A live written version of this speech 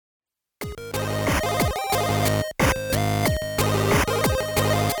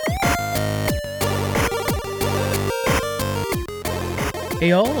Hey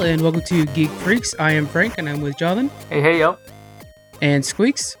y'all, and welcome to Geek Freaks. I am Frank, and I'm with Jonathan. Hey, yo. And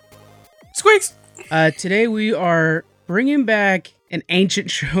Squeaks. Squeaks! Today we are bringing back an ancient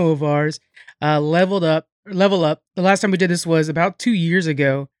show of ours, Level Up. The last time we did this was about 2 years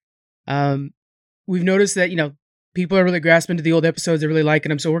ago. We've noticed that, people are really grasping to the old episodes. They're really liking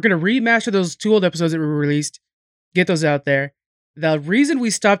them. So we're going to remaster those 2 old episodes that were released, get those out there. The reason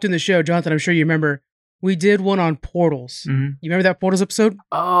we stopped in the show, Jonathan, I'm sure you remember, we did one on portals. Mm-hmm. You remember that portals episode?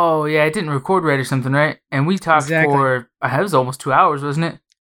 Oh, yeah, it didn't record right or something, right? And we talked for, it was almost 2 hours, wasn't it?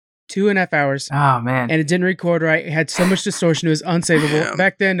 2.5 hours. Oh, man. And it didn't record right. It had so much distortion, it was unsavable.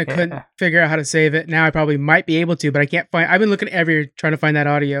 Back then, I couldn't figure out how to save it. Now I probably might be able to, but I can't find. I've been looking everywhere trying to find that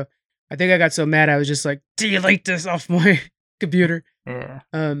audio. I think I got so mad, I was just like, delete this off my computer. Yeah.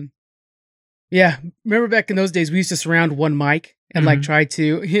 Yeah. Remember back in those days, we used to surround one mic and try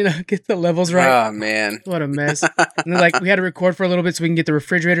to, get the levels right. Oh, man. What a mess. And then, we had to record for a little bit so we can get the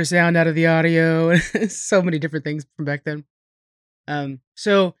refrigerator sound out of the audio. So many different things from back then.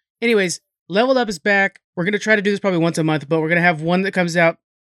 So anyways, Level Up is back. We're going to try to do this probably once a month, but we're going to have one that comes out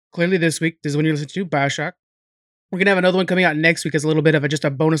clearly this week. This is when you're listening to BioShock. We're going to have another one coming out next week as a little bit of just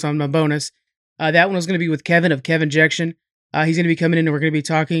a bonus on my bonus. That one was going to be with Kevin of Kevinjection. He's going to be coming in and we're going to be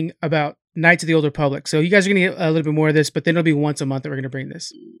talking about Knights of the Old Republic. So you guys are going to get a little bit more of this, but then it'll be once a month that we're going to bring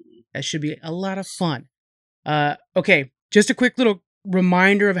this. That should be a lot of fun. Okay, just a quick little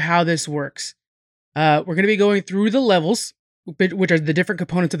reminder of how this works. We're going to be going through the levels, which are the different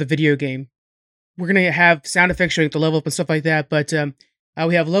components of the video game. We're going to have sound effects showing the level up and stuff like that, but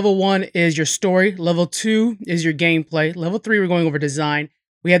we have level 1 is your story, level 2 is your gameplay, level 3 we're going over design.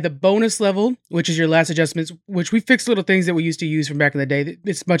 We have the bonus level, which is your last adjustments, which we fixed little things that we used to use from back in the day.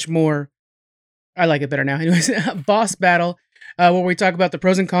 It's much more, I like it better now. Anyways, boss battle, where we talk about the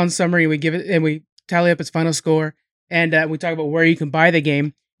pros and cons summary, and we give it and we tally up its final score, and we talk about where you can buy the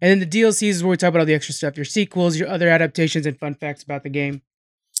game. And then the DLCs is where we talk about all the extra stuff, your sequels, your other adaptations, and fun facts about the game.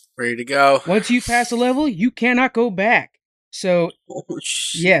 Ready to go. Once you pass a level, you cannot go back. So,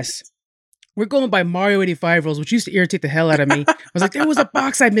 yes. We're going by Mario 85 rules, which used to irritate the hell out of me. I was like, there was a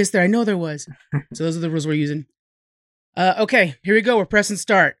box I missed there. I know there was. So those are the rules we're using. Okay, here we go. We're pressing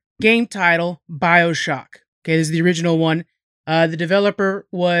start. Game title, BioShock. Okay, this is the original one. The developer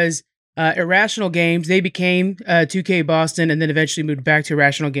was Irrational Games. They became 2K Boston and then eventually moved back to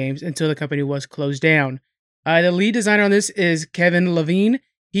Irrational Games until the company was closed down. The lead designer on this is Kevin Levine.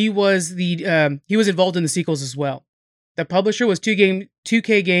 He was involved in the sequels as well. The publisher was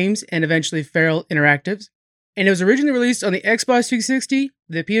 2K Games and eventually Feral Interactives. And it was originally released on the Xbox 360,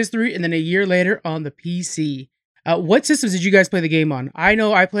 the PS3, and then a year later on the PC. What systems did you guys play the game on? I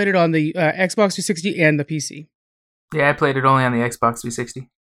know I played it on the Xbox 360 and the PC. Yeah, I played it only on the Xbox 360.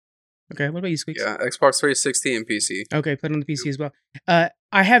 Okay, what about you, Squeaks? Yeah, Xbox 360 and PC. Okay, played on the PC as well.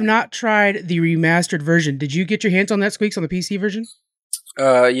 I have not tried the remastered version. Did you get your hands on that, Squeaks, on the PC version?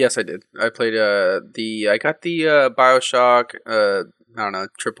 Yes, I did. I played I got the BioShock, I don't know,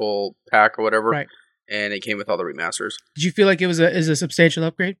 triple pack or whatever. Right. And it came with all the remasters. Did you feel like it was a substantial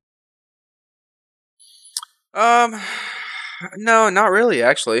upgrade? No, not really,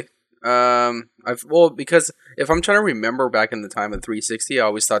 actually. Because if I'm trying to remember back in the time of 360, I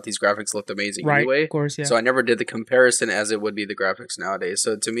always thought these graphics looked amazing anyway. Of course, yeah. So I never did the comparison as it would be the graphics nowadays.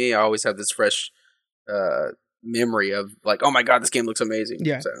 So to me, I always have this fresh memory of like, oh my god, this game looks amazing.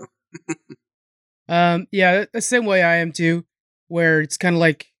 Yeah. So. Yeah, the same way I am too, where it's kind of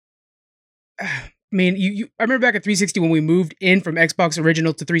like, I mean, I remember back at 360 when we moved in from Xbox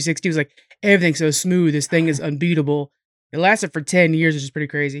original to 360, it was like, everything's so smooth, this thing is unbeatable. It lasted for 10 years, which is pretty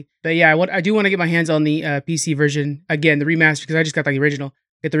crazy. But yeah, I do want to get my hands on the PC version, again, the remaster, because I just got the original,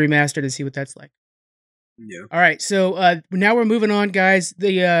 get the remaster to see what that's like. Yeah. All right, so now we're moving on, guys.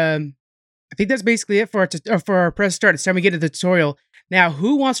 I think that's basically it for our press start. It's time we get to the tutorial. Now,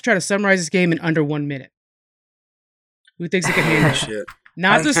 who wants to try to summarize this game in under 1 minute? Who thinks they can handle it? Shit.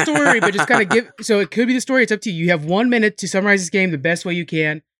 Not the story, but just kind of give... So it could be the story. It's up to you. You have 1 minute to summarize this game the best way you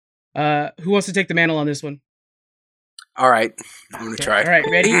can. Who wants to take the mantle on this one? All right. I'm going to try. All right,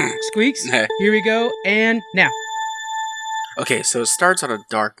 ready? Squeaks? Here we go. And now. Okay, so it starts on a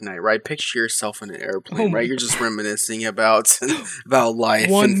dark night, right? Picture yourself in an airplane, right? You're just reminiscing about life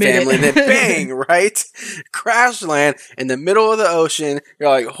 1 and minute. family, and then bang, right? Crash land in the middle of the ocean. You're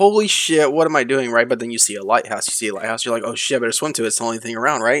like, holy shit, what am I doing, right? But then you see a lighthouse. You're like, oh shit, I better swim to it. It's the only thing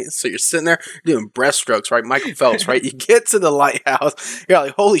around, right? So you're sitting there doing breaststrokes, right? Michael Phelps, right? You get to the lighthouse. You're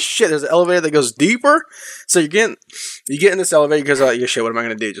like, holy shit, there's an elevator that goes deeper. So you're You get in this elevator because like, shit, what am I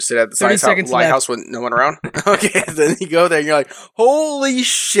going to do? Just sit at the 30 seconds lighthouse with no one around? Okay, then you go there and you're like, holy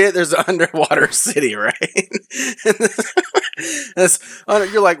shit, there's an underwater city, right?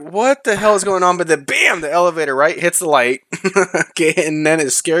 You're like, what the hell is going on? But then, bam, the elevator, right, hits the light. Okay, and then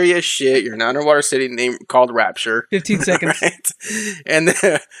it's scary as shit. You're in an underwater city called Rapture. 15 seconds. Right? And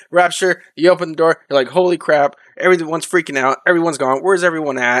then Rapture, you open the door, you're like, holy crap, everyone's freaking out. Everyone's gone. Where's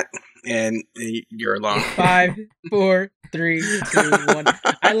everyone at? And you're alone. 5, 4, 3, 2, 1.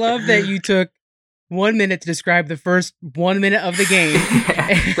 I love that you took 1 minute to describe the first 1 minute of the game.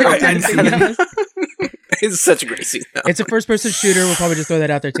 It's such a great scene, though. It's a first-person shooter. We'll probably just throw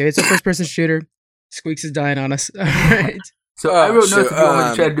that out there, too. It's a first-person shooter. Squeaks is dying on us. All right. So I wrote notes if you want me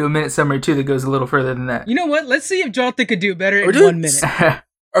to try to do a minute summary, too, that goes a little further than that. You know what? Let's see if Jonathan could do it better in 1 minute.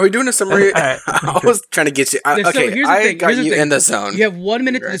 Are we doing a summary? Right. I was trying to get you. Okay, I got you in the zone. You have 1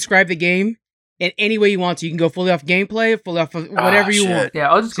 minute to describe the game in any way you want to. You can go fully off gameplay, fully off of whatever you want. Yeah,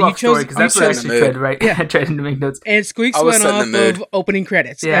 I'll just go off story because that's what I actually tried, right? Yeah. I tried to make notes. And Squeaks went off of opening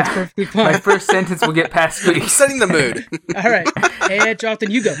credits. Yeah. That's perfectly fine. My first sentence will get past Squeaks. I'm setting the mood. All right. Hey,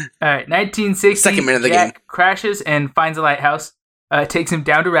 Jonathan, you go. All right, 1960, second minute of the Jack game. crashes and finds a lighthouse. Takes him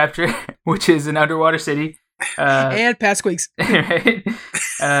down to Rapture, which is an underwater city. And past Squeaks. Right?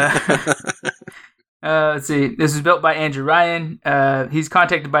 Let's see. This was built by Andrew Ryan. He's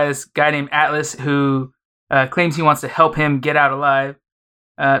contacted by this guy named Atlas who claims he wants to help him get out alive.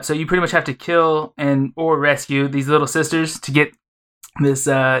 So you pretty much have to kill or rescue these little sisters to get this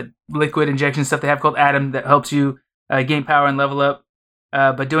liquid injection stuff they have called Adam that helps you gain power and level up.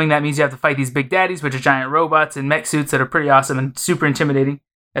 But doing that means you have to fight these big daddies, which are giant robots in mech suits that are pretty awesome and super intimidating,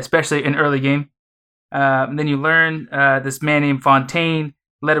 especially in early game. And then you learn this man named Fontaine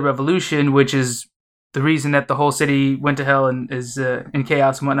led a revolution, which is the reason that the whole city went to hell and is in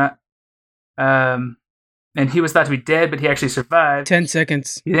chaos and whatnot. And he was thought to be dead, but he actually survived. 10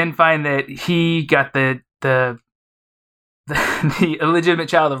 seconds. You then find that he got the illegitimate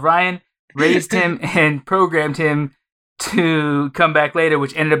child of Ryan, raised him, and programmed him to come back later,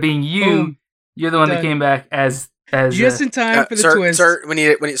 which ended up being you. Boom. You're the one that came back as just in time for the twist. Sir, we need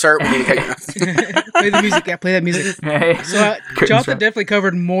to play the music. Yeah, play that music. Hey. So Jonathan definitely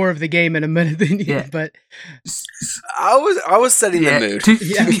covered more of the game in a minute than you did, but I was setting the mood. To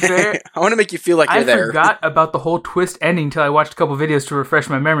be fair, I want to make you feel like you're there. I forgot about the whole twist ending until I watched a couple videos to refresh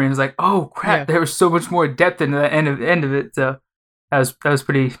my memory, and was like, "Oh crap, there was so much more depth into the end of it." So that was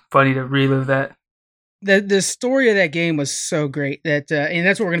pretty funny to relive that. The story of that game was so great that and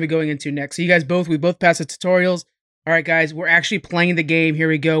that's what we're going to be going into next. So you guys we both passed the tutorials. All right, guys, we're actually playing the game. Here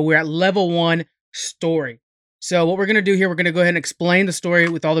we go. We're at level 1 story. So what we're going to do here, we're going to go ahead and explain the story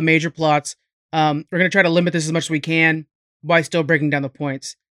with all the major plots. We're going to try to limit this as much as we can while still breaking down the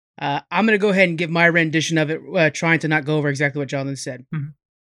points. I'm going to go ahead and give my rendition of it, trying to not go over exactly what Jonathan said. Mm-hmm.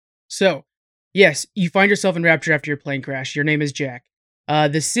 So, yes, you find yourself in Rapture after your plane crash. Your name is Jack.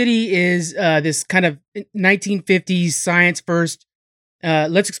 The city is this kind of 1950s science first.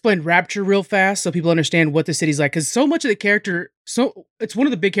 Let's explain Rapture real fast so people understand what the city's like, because so much of the character, it's one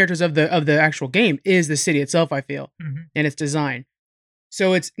of the big characters of the actual game is the city itself, I feel, and its design.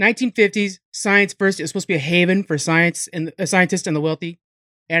 So it's 1950s, science first. It's supposed to be a haven for science and scientists and the wealthy,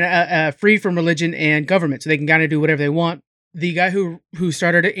 and free from religion and government, so they can kind of do whatever they want. The guy who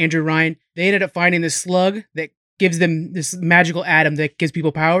started it, Andrew Ryan, they ended up finding this slug that gives them this magical atom that gives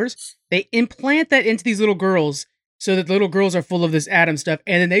people powers. They implant that into these little girls, so that the little girls are full of this atom stuff,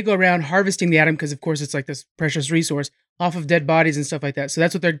 and then they go around harvesting the atom because, of course, it's like this precious resource off of dead bodies and stuff like that. So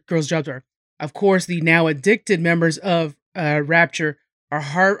that's what their girls' jobs are. Of course, the now addicted members of Rapture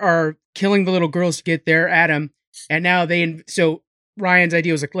are killing the little girls to get their atom, and now so Ryan's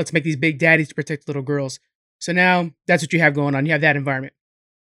idea was like, let's make these big daddies to protect little girls. So now that's what you have going on. You have that environment.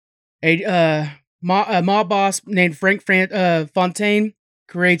 A mob boss named Frank Fontaine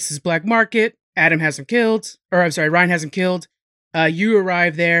creates this black market. Ryan has him killed. You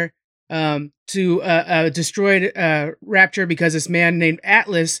arrive there to destroy Rapture because this man named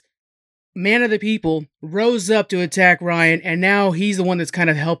Atlas, man of the people, rose up to attack Ryan, and now he's the one that's kind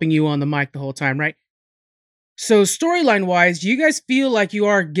of helping you on the mic the whole time, right? So storyline-wise, do you guys feel like you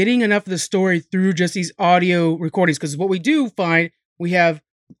are getting enough of the story through just these audio recordings? Because what we do find, we have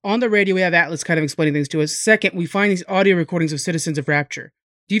on the radio, we have Atlas kind of explaining things to us. Second, we find these audio recordings of citizens of Rapture.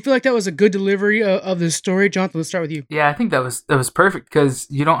 Do you feel like that was a good delivery of the story? Jonathan, let's start with you. Yeah, I think that was perfect because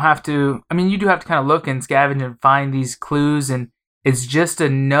you don't have to, you do have to kind of look and scavenge and find these clues, and it's just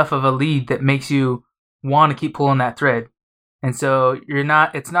enough of a lead that makes you want to keep pulling that thread. And so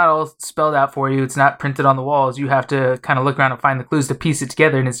it's not all spelled out for you. It's not printed on the walls. You have to kind of look around and find the clues to piece it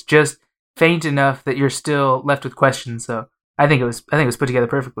together, and it's just faint enough that you're still left with questions. So I think it was put together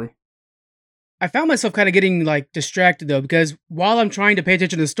perfectly. I found myself kind of getting like distracted though, because while I'm trying to pay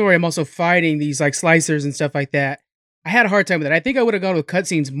attention to the story, I'm also fighting these like slicers and stuff like that. I had a hard time with it. I think I would have gone with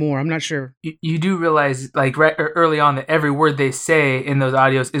cutscenes more. I'm not sure. You do realize, like early on, that every word they say in those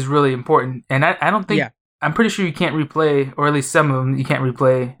audios is really important, and I don't think. Yeah. I'm pretty sure you can't replay, or at least some of them you can't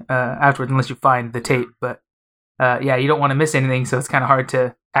replay afterwards unless you find the tape. But yeah, you don't want to miss anything, so it's kind of hard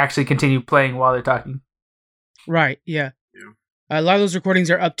to actually continue playing while they're talking. Right. Yeah. A lot of those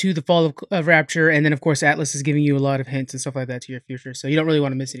recordings are up to the fall of Rapture, and then of course Atlas is giving you a lot of hints and stuff like that to your future, so you don't really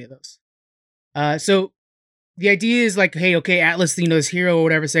want to miss any of those. So the idea is like, hey, okay, Atlas, this hero or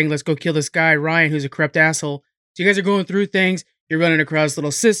whatever, saying let's go kill this guy Ryan, who's a corrupt asshole. So you guys are going through things. You're running across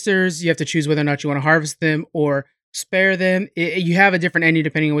little sisters. You have to choose whether or not you want to harvest them or spare them. You have a different ending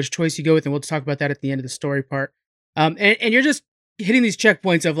depending on which choice you go with, and we'll talk about that at the end of the story part. And you're just hitting these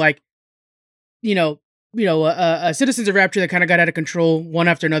checkpoints of like, citizens of Rapture that kind of got out of control one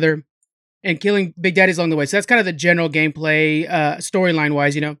after another, and killing big daddies along the way. So that's kind of the general gameplay, storyline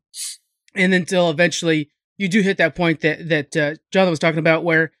wise, and then until eventually you do hit that point that Jonathan was talking about,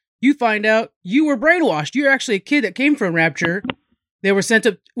 where you find out you were brainwashed. You're actually a kid that came from Rapture. They were sent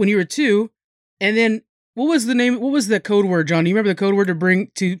up when you were 2, and then what was the name? What was the code word, John? Do you remember the code word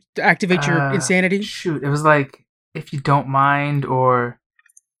to activate your insanity? Shoot, it was like, if you don't mind, or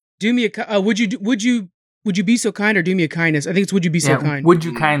do me a would you be so kind, or do me a kindness? I think it's would you be so kind. Would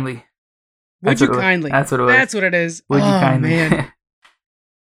you kindly? Would you kindly? That's what it was. That's what it is. Would you kindly? Man.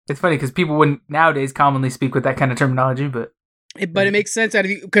 It's funny because people wouldn't nowadays commonly speak with that kind of terminology, but it makes sense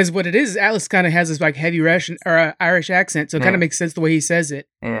because what it is Atlas kind of has this like heavy Russian or Irish accent, so it kind of makes sense the way he says it.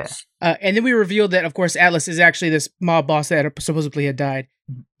 Yeah. And then we revealed that, of course, Atlas is actually this mob boss that supposedly had died.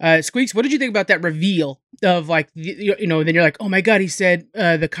 Squeaks, what did you think about that reveal of like, then you're like, oh my God, he said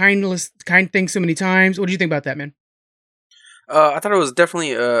the kind thing so many times. What did you think about that, man? I thought it was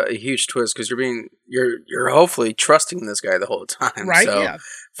definitely a huge twist because you're hopefully trusting this guy the whole time, right? So yeah.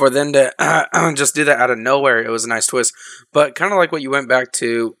 For them to just do that out of nowhere, it was a nice twist. But kind of like what you went back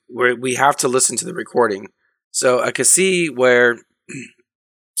to, where we have to listen to the recording. So I could see where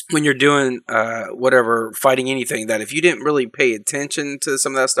when you're doing whatever, fighting anything, that if you didn't really pay attention to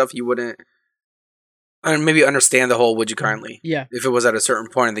some of that stuff, you wouldn't maybe understand the whole "would you kindly?" Yeah. If it was at a certain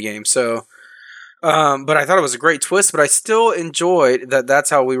point in the game. So. But I thought it was a great twist, but I still enjoyed that that's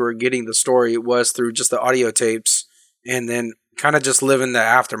how we were getting the story, was through just the audio tapes and then kind of just living the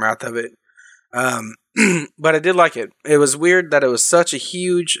aftermath of it. But I did like it. It was weird that it was such a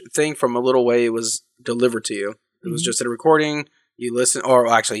huge thing from a little way it was delivered to you. It was just a recording, you listen, or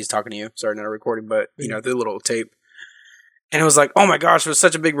actually he's talking to you, sorry, not a recording, but the little tape. And it was like, oh my gosh, it was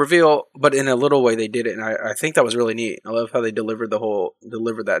such a big reveal, but in a little way they did it, and I think that was really neat. I love how they delivered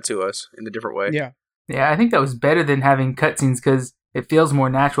that to us in a different way. Yeah. Yeah, I think that was better than having cutscenes because it feels more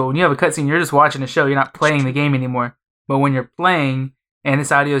natural. When you have a cutscene, you're just watching a show, you're not playing the game anymore. But when you're playing and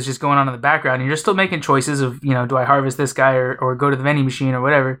this audio is just going on in the background and you're still making choices of, do I harvest this guy or go to the vending machine or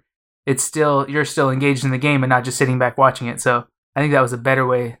whatever, you're still engaged in the game and not just sitting back watching it. So I think that was a better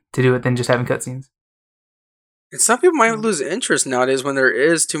way to do it than just having cutscenes. And some people might lose interest nowadays when there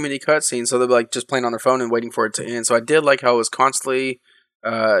is too many cutscenes, so they're like just playing on their phone and waiting for it to end. So I did like how it was constantly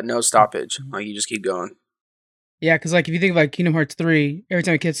no stoppage, like you just keep going. Yeah, because like if you think of like Kingdom Hearts 3, every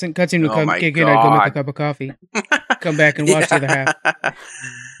time a cutscene would get good, I'd go make a cup of coffee, come back and watch the other half.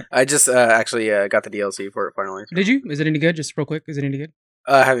 I just actually got the DLC for it finally. Did you? Is it any good? Just real quick, is it any good?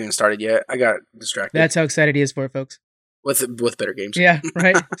 I haven't even started yet. I got distracted. That's how excited he is for it, folks. With better games. Yeah,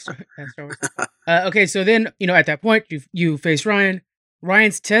 right. Okay, so then at that point you face Ryan.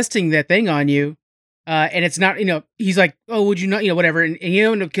 Ryan's testing that thing on you, and it's not he's like, oh, would you not whatever, and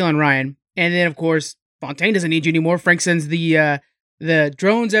you end up killing Ryan, and then of course Fontaine doesn't need you anymore. Frank sends the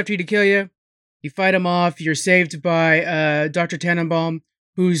drones after you to kill you. You fight him off. You're saved by Dr. Tannenbaum,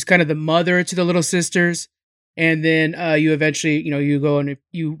 who's kind of the mother to the little sisters. And then you eventually, you go and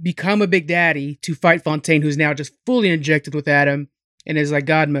you become a big daddy to fight Fontaine, who's now just fully injected with Adam and is like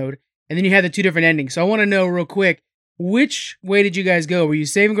God mode. And then you have the 2 different endings. So I want to know real quick, which way did you guys go? Were you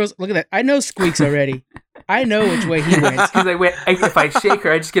saving girls? Look at that. I know Squeaks already. I know which way he went. He's like, wait, if I shake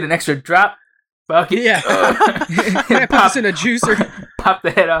her, I just get an extra drop. Fuck it. Yeah. Can I put this in a juicer? Pop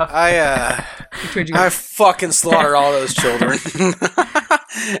the head off. I fucking slaughtered all those children.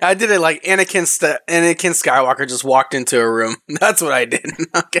 I did it like Anakin Skywalker just walked into a room. That's what I did.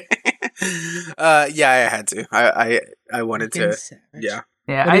 Okay. Yeah, I had to. I wanted to. Savage. Yeah.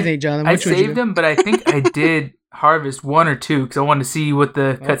 Yeah. What do you think, Jonathan? I saved him, but I think I did harvest 1 or 2 because I wanted to see what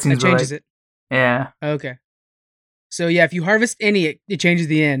the cutscenes were like. That changes it. Yeah. Okay. So yeah, if you harvest any, it changes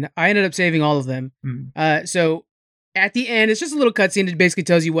the end. I ended up saving all of them. So at the end, it's just a little cutscene that basically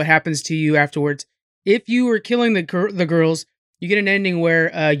tells you what happens to you afterwards. If you were killing the girls, you get an ending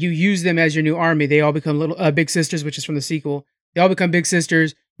where you use them as your new army. They all become little big sisters, which is from the sequel. They all become big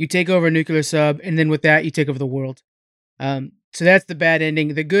sisters. You take over a nuclear sub, and then with that, you take over the world. So that's the bad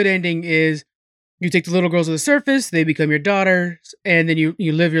ending. The good ending is you take the little girls to the surface, they become your daughters, and then you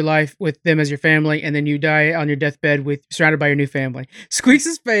live your life with them as your family, and then you die on your deathbed surrounded by your new family.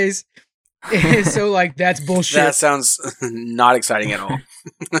 Squeaks' face is so like, that's bullshit. That sounds not exciting at all.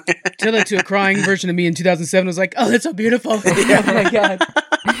 Tell that to a crying version of me in 2007 was like, oh, that's so beautiful. Oh my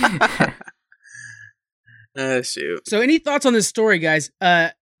God. Shoot. So any thoughts on this story, guys?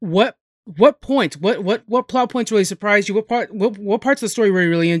 What points, what plot points really surprised you? What parts of the story were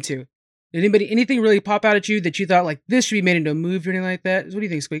you really into? Did anything really pop out at you that you thought like this should be made into a movie or anything like that? What do you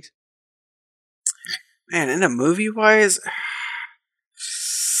think, Squeaks? Man, in a movie wise,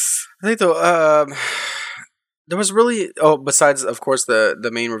 I think there was really besides of course the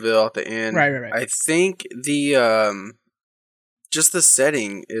main reveal at the end. Right. I think the just the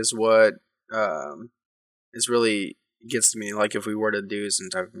setting is what is really gets to me. Like if we were to do some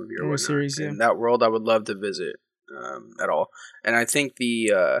type of movie or whatnot, series, yeah. in that world, I would love to visit at all. And I think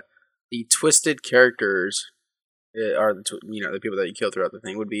the twisted characters are the people that you kill throughout the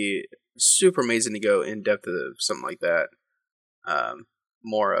thing would be super amazing to go in depth of something like that.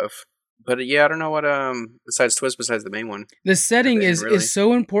 More of, but yeah, I don't know what besides the main one. The setting is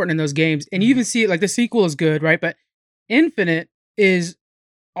so important in those games, and you even see it like the sequel is good, right? But Infinite is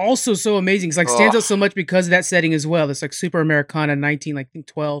also so amazing. It's like stands out so much because of that setting as well. It's like Super Americana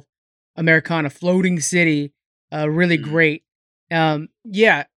 1912 Americana floating city, really great.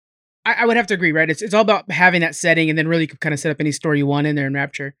 Yeah. I would have to agree, right? It's all about having that setting, and then really you could kind of set up any story you want in there in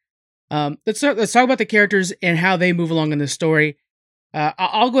Rapture. Let's talk about the characters and how they move along in the story.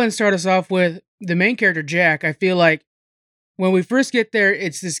 I'll go ahead and start us off with the main character, Jack. I feel like when we first get there,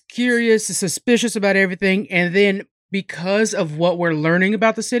 it's this curious, suspicious about everything, and then because of what we're learning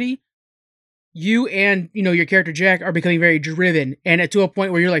about the city, you and your character Jack are becoming very driven, and to a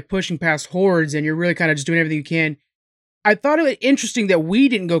point where you're like pushing past hordes, and you're really kind of just doing everything you can. I thought it was interesting that we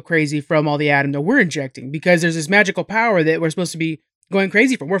didn't go crazy from all the Adam that we're injecting, because there's this magical power that we're supposed to be going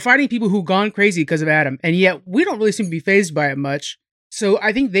crazy from. We're fighting people who've gone crazy because of Adam, and yet we don't really seem to be fazed by it much. So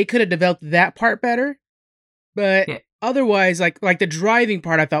I think they could have developed that part better, but otherwise, like the driving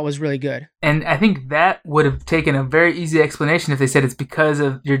part, I thought was really good. And I think that would have taken a very easy explanation if they said it's because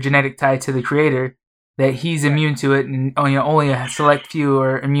of your genetic tie to the creator that he's immune to it, and only a select few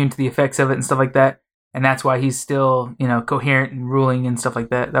are immune to the effects of it and stuff like that. And that's why he's still, coherent and ruling and stuff like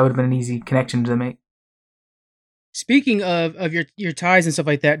that. That would have been an easy connection to make. Speaking of your ties and stuff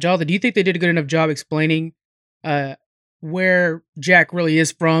like that, Jalda, do you think they did a good enough job explaining where Jack really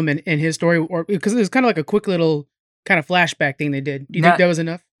is from and his story? Or because it was kind of like a quick little kind of flashback thing they did. Do you think that was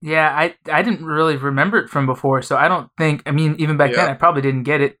enough? Yeah, I didn't really remember it from before, so I don't think. I mean, even back then, I probably didn't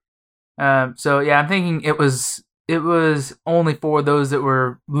get it. So yeah, I'm thinking it was only for those that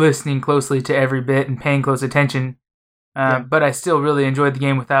were listening closely to every bit and paying close attention. But I still really enjoyed the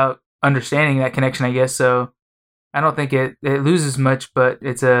game without understanding that connection, I guess. So I don't think it loses much, but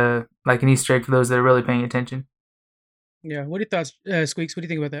it's like an Easter egg for those that are really paying attention. Yeah. What are your thoughts, Squeaks? What do you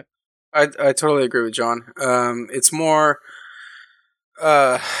think about that? I totally agree with John. It's more,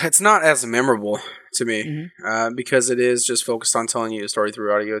 it's not as memorable to me, because it is just focused on telling you a story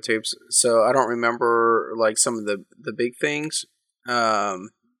through audio tapes. So I don't remember like some of the big things. It's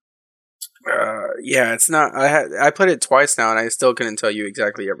not. I played it twice now, and I still couldn't tell you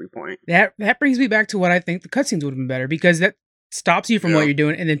exactly every point. That brings me back to what I think the cutscenes would have been better, because that stops you from what you're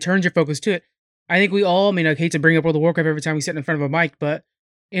doing and then turns your focus to it. I think we all, I hate to bring up World of Warcraft every time we sit in front of a mic, but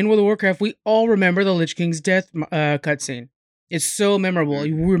in World of Warcraft, we all remember the Lich King's death cutscene. It's so memorable.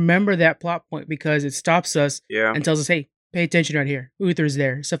 You remember that plot point because it stops us and tells us, hey, pay attention right here. Uther's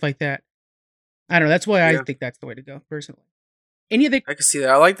there, stuff like that. I don't know. That's why I think that's the way to go, personally. I can see that.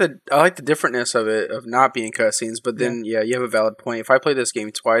 I like the differentness of it, of not being cutscenes, but then you have a valid point. If I play this game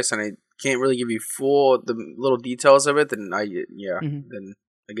twice and I can't really give you the little details of it, then then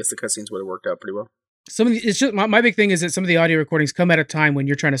I guess the cutscenes would have worked out pretty well. It's just my big thing is that some of the audio recordings come at a time when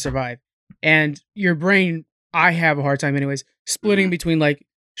you're trying to survive, and your brain, I have a hard time anyways, splitting between like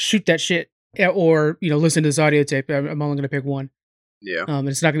shoot that shit or listen to this audio tape. I'm only going to pick one. Yeah.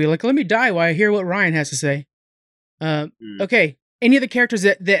 It's not going to be like, let me die while I hear what Ryan has to say. Okay. Any of the characters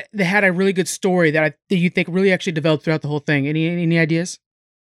that had a really good story that you think really actually developed throughout the whole thing? Any ideas?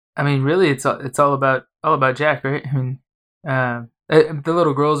 I mean, really, it's all about Jack, right? I mean, The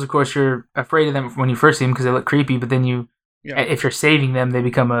little girls, of course, you're afraid of them when you first see them because they look creepy. But then if you're saving them, they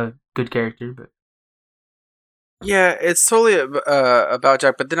become a good character. But Yeah, it's totally about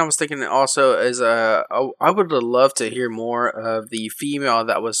Jack. But then I was thinking also I would love to hear more of the female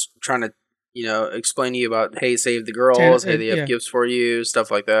that was trying to explain to you about, hey, save the girls, hey, they have gifts for you, stuff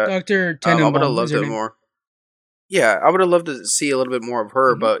like that. Dr. I Tenenbaum. would have loved it more. Yeah, I would have loved to see a little bit more of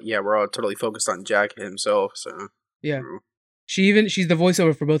her, but yeah, we're all totally focused on Jack himself. So yeah, she's the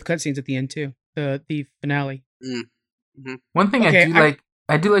voiceover for both cutscenes at the end too. The finale. Mm-hmm. One thing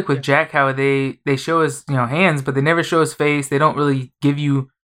I do like with Jack how they show his hands, but they never show his face. They don't really give you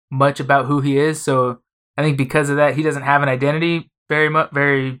much about who he is. So I think because of that, he doesn't have an identity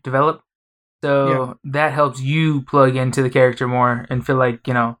very developed. So that helps you plug into the character more and feel like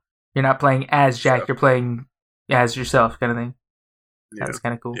you're not playing as Jack, you're playing as yourself, kind of thing. That's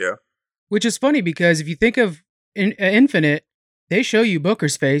kind of cool. Yeah. Which is funny because if you think of Infinite, they show you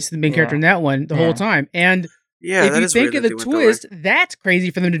Booker's face, the main character in that one, the whole time. And if you think of the twist, that's crazy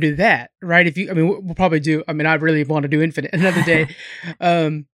for them to do that, right? We'll probably do. I mean, I really want to do Infinite another day.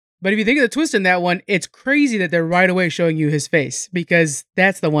 But if you think of the twist in that one, it's crazy that they're right away showing you his face because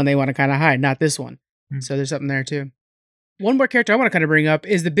that's the one they want to kind of hide, not this one. Mm-hmm. So there's something there too. One more character I want to kind of bring up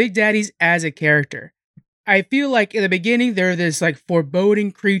is the Big Daddies as a character. I feel like in the beginning, they're this like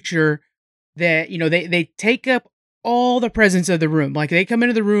foreboding creature that, they take up all the presence of the room. Like they come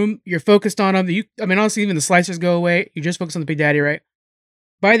into the room, you're focused on them. Honestly, even the slicers go away. You just focus on the Big Daddy, right?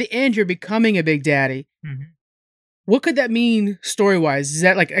 By the end, you're becoming a Big Daddy. Mm-hmm. What could that mean story-wise? Is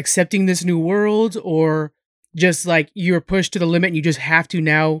that like accepting this new world or just like you're pushed to the limit and you just have to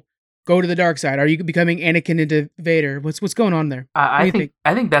now go to the dark side? Are you becoming Anakin into Vader? What's going on there? I think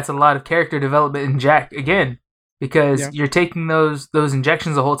that's a lot of character development in Jack again, because you're taking those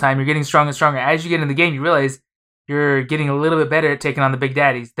injections the whole time. You're getting stronger and stronger. As you get in the game, you realize you're getting a little bit better at taking on the Big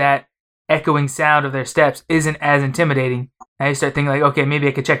Daddies. That echoing sound of their steps isn't as intimidating. Now you start thinking like, okay, maybe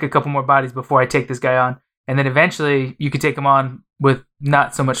I could check a couple more bodies before I take this guy on, and then eventually you could take him on with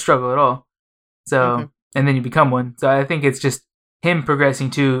not so much struggle at all. So, and then you become one. So I think it's just him progressing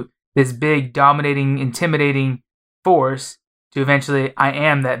to this big, dominating, intimidating force to eventually, I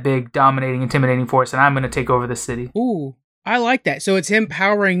am that big, dominating, intimidating force, and I'm going to take over the city. Ooh, I like that. So it's him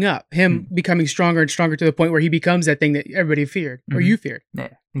powering up, him becoming stronger and stronger to the point where he becomes that thing that everybody feared, or you feared. Yeah,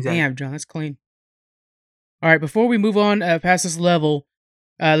 exactly. Damn, John, that's clean. All right, before we move on past this level,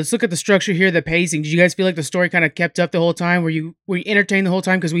 let's look at the structure here, the pacing. Did you guys feel like the story kind of kept up the whole time? Were you entertained the whole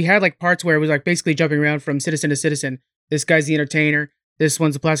time? Because we had like parts where it was like basically jumping around from citizen to citizen. This guy's the entertainer. This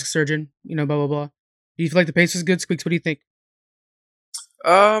one's a plastic surgeon, blah, blah, blah. Do you feel like the pace was good, Squeaks? What do you think?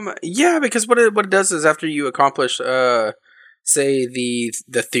 Yeah, because what it does is after you accomplish, say the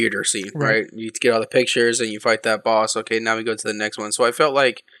theater scene, right? You get all the pictures and you fight that boss. Okay, now we go to the next one. So I felt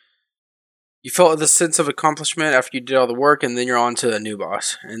like you felt the sense of accomplishment after you did all the work, and then you're on to a new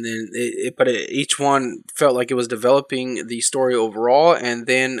boss. And then each one felt like it was developing the story overall, and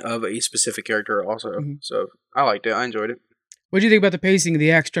then of a specific character also. Mm-hmm. So I liked it. I enjoyed it. What do you think about the pacing of the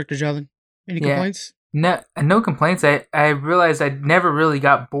act structure, Jalen? Any complaints? No complaints. I realized I never really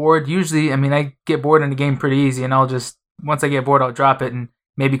got bored. Usually, I get bored in the game pretty easy, and once I get bored, I'll drop it and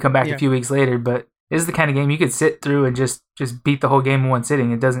maybe come back a few weeks later. But this is the kind of game you could sit through and just beat the whole game in one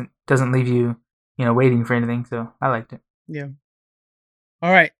sitting. It doesn't leave you, waiting for anything. So I liked it. Yeah.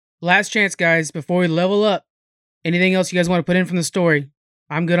 All right. Last chance, guys, before we level up. Anything else you guys want to put in from the story?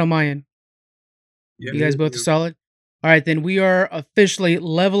 I'm good on my end. Yeah, you guys both are solid? All right, then we are officially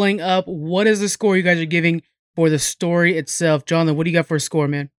leveling up. What is the score you guys are giving for the story itself? Jonathan, what do you got for a score,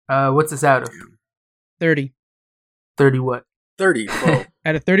 man? What's this out of? 30. 30 what? 30. Whoa.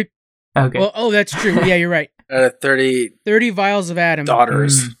 Out of 30? Okay. Well, that's true. Yeah, you're right. Out of 30. 30 vials of Adam.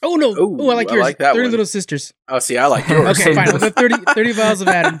 Daughters. Oh, no. Ooh, I like yours. like that 30 one. little sisters. Oh, see, I like yours. Okay, fine. We'll go 30 vials of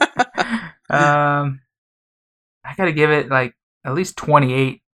Adam. I got to give it like at least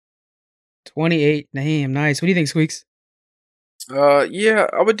 28. 28. Damn, nice. What do you think, Squeaks? Yeah,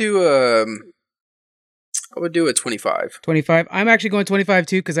 I would do a 25. 25. I'm actually going 25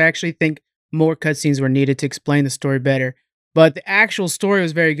 too because I actually think more cutscenes were needed to explain the story better. But the actual story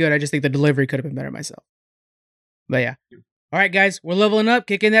was very good. I just think the delivery could have been better myself. But yeah. All right, guys, we're leveling up.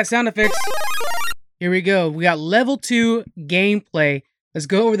 Kick in that sound effects. Here we go. We got level 2 gameplay. Let's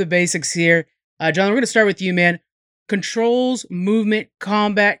go over the basics here. John, we're going to start with you, man. Controls, movement,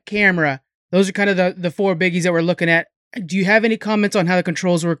 combat, camera. Those are kind of the 4 biggies that we're looking at. Do you have any comments on how the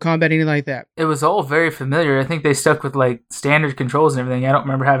controls were, combat, anything like that? It was all very familiar. I think they stuck with like standard controls and everything. I don't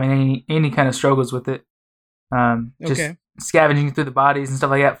remember having any kind of struggles with it. Just scavenging through the bodies and stuff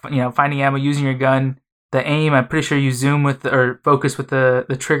like that. Finding ammo, using your gun, the aim, I'm pretty sure you zoom with or focus with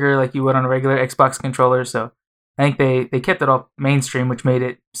the trigger like you would on a regular Xbox controller. So I think they kept it all mainstream, which made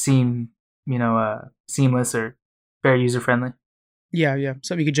it seem seamless or very user friendly. Yeah,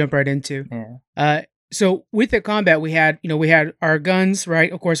 something you could jump right into. Yeah. So with the combat, we had our guns,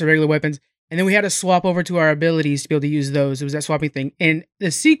 right? Of course, our regular weapons, and then we had to swap over to our abilities to be able to use those. It was that swapping thing. In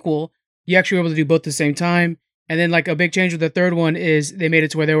the sequel, you actually were able to do both at the same time. And then like a big change with the third one is they made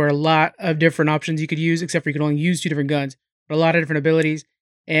it to where there were a lot of different options you could use, except for you could only use 2 different guns, but a lot of different abilities.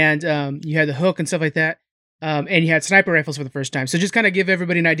 And you had the hook and stuff like that. And you had sniper rifles for the first time. So just kind of give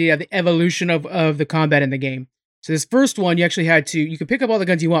everybody an idea of the evolution of the combat in the game. So this first one, you actually had to, you could pick up all the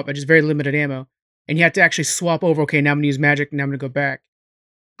guns you want, but just very limited ammo. And you had to actually swap over, okay, now I'm going to use magic, now I'm going to go back.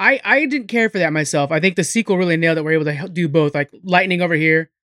 I didn't care for that myself. I think the sequel really nailed it. We're able to do both, like lightning over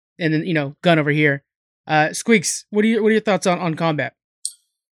here, and then, gun over here. Squeaks, what are your thoughts on combat?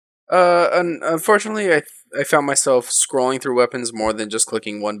 Unfortunately, I found myself scrolling through weapons more than just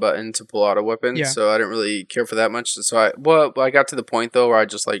clicking one button to pull out a weapon. Yeah. So I didn't really care for that much. So I got to the point though where I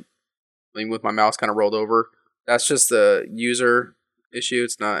just like with my mouse kind of rolled over. That's just the user issue.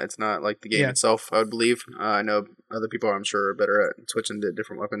 It's not like the game itself, I would believe. I know other people I'm sure are better at switching to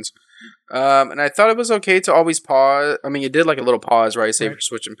different weapons. And I thought it was okay to always pause. I mean, you did like a little pause, right? Say for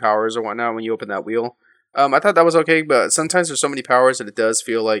switching powers or whatnot when you open that wheel. I thought that was okay, but sometimes there's so many powers that it does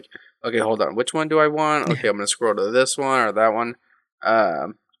feel like, okay, hold on, which one do I want? Okay, I'm gonna scroll to this one or that one.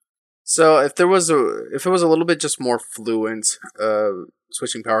 So if it was a little bit just more fluent,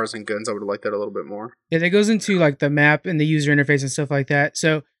 switching powers and guns, I would have liked that a little bit more. Yeah, that goes into like the map and the user interface and stuff like that.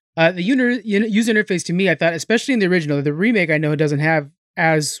 So the user interface to me, I thought, especially in the original, the remake, I know it doesn't have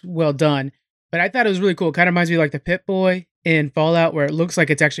as well done, but I thought it was really cool. It kind of reminds me of like the Pip-Boy in Fallout, where it looks like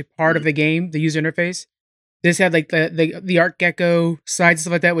it's actually part of the game, the user interface. This had like the Art Gecko sides and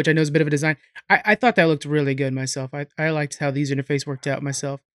stuff like that, which I know is a bit of a design. I thought that looked really good myself. I liked how the user interface worked out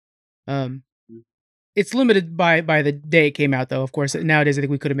myself. It's limited by the day it came out, though. Of course, nowadays I think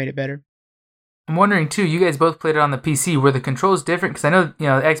we could have made it better. I'm wondering too. You guys both played it on the PC. Were the controls different? Because I know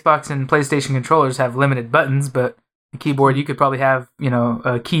Xbox and PlayStation controllers have limited buttons, but the keyboard you could probably have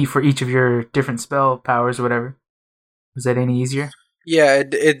a key for each of your different spell powers or whatever. Was that any easier? Yeah,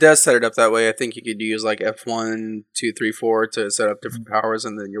 it does set it up that way. I think you could use like F1, 2, 3, 4 to set up different powers,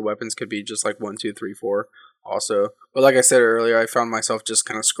 and then your weapons could be just like 1, 2, 3, 4 also. But like I said earlier, I found myself just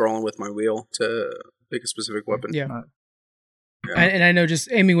kind of scrolling with my wheel to pick a specific weapon. Yeah. And I know just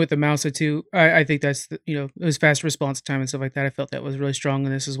aiming with the mouse too, I think that's, it was fast response time and stuff like that. I felt that was really strong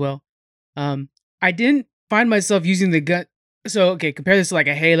in this as well. I didn't find myself using the gun. So, okay, compare this to like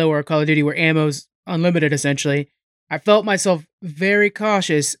a Halo or a Call of Duty where ammo's unlimited essentially. I felt myself very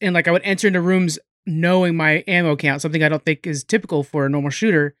cautious, and like I would enter into rooms knowing my ammo count, something I don't think is typical for a normal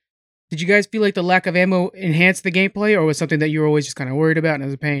shooter. Did you guys feel like the lack of ammo enhanced the gameplay, or was something that you were always just kind of worried about and it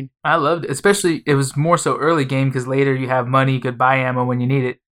was a pain? I loved it, especially it was more so early game because later you have money, you could buy ammo when you need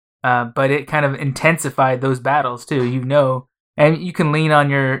it. But it kind of intensified those battles too, and you can lean on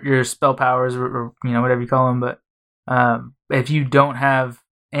your spell powers or whatever you call them. But if you don't have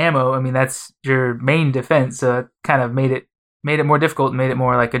ammo, I mean that's your main defense, so it kind of made it more difficult and made it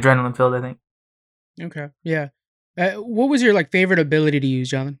more like adrenaline filled, I think. Okay, yeah. What was your like favorite ability to use,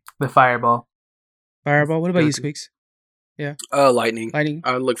 Jonathan? The fireball. Fireball. What about you, Squeaks? Yeah. Lightning. Lightning.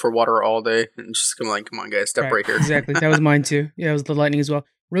 I would look for water all day and just come on guys, step right here. Exactly. That was mine too. Yeah, it was the lightning as well.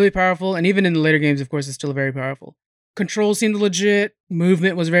 Really powerful, and even in the later games, of course, it's still very powerful. Control seemed legit.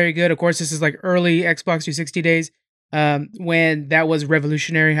 Movement was very good. Of course, this is like early Xbox 360 days. When that was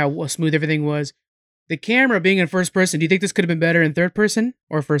revolutionary, how smooth everything was. The camera being in first person, do you think this could have been better in third person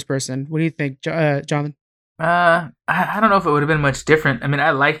or first person? What do you think, Jonathan? I don't know if it would have been much different. I mean,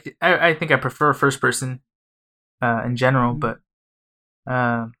 I think I prefer first person in general, but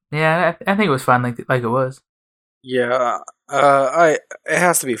yeah, I think it was fine like it was. Yeah, it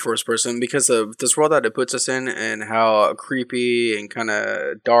has to be first person because of this world that it puts us in and how creepy and kind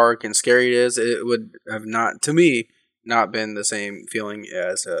of dark and scary it is. It would have not been the same feeling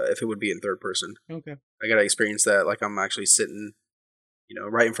as if it would be in third person. Okay. I gotta experience that like I'm actually sitting,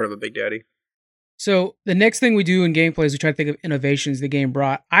 right in front of a Big Daddy. So the next thing we do in gameplay is we try to think of innovations the game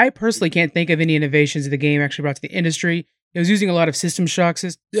brought. I personally can't think of any innovations the game actually brought to the industry. It was using a lot of System Shocks.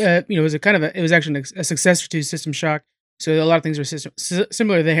 It was it was actually a successor to System Shock. So a lot of things were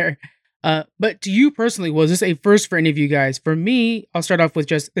similar there. But to you personally, was this a first for any of you guys? For me, I'll start off with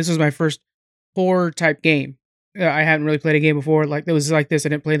this was my first horror type game. I hadn't really played a game before like that was like this. I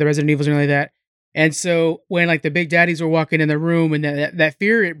didn't play the Resident Evils or anything like that. And so when like the big daddies were walking in the room and that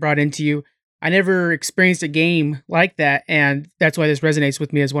fear it brought into you, I never experienced a game like that. And that's why this resonates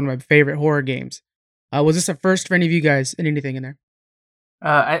with me as one of my favorite horror games. Was this a first for any of you guys in anything in there?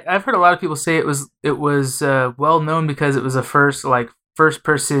 I've heard a lot of people say it was well known because it was a first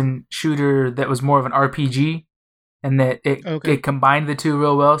person shooter that was more of an RPG, and that it combined the two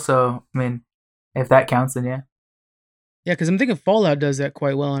real well. So I mean, if that counts, then yeah. Yeah, because I'm thinking Fallout does that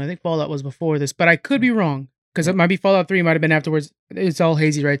quite well, and I think Fallout was before this, but I could be wrong because it might be Fallout 3, might have been afterwards. It's all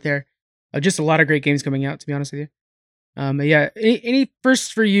hazy right there. Just a lot of great games coming out, to be honest with you. But yeah, any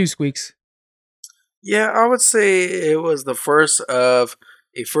firsts for you, Squeaks? Yeah, I would say it was the first of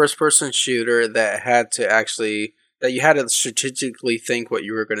a first-person shooter that you had to strategically think what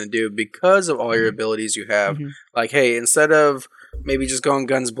you were going to do because of all your abilities you have. Mm-hmm. Like, hey, instead of maybe just going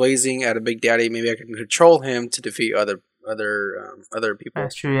guns blazing at a Big Daddy, maybe I can control him to defeat other people.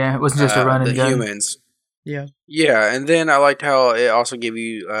 That's true. Yeah, it wasn't just a run and gun. Humans. Yeah. Yeah, and then I liked how it also gave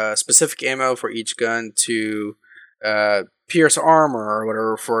you specific ammo for each gun to pierce armor or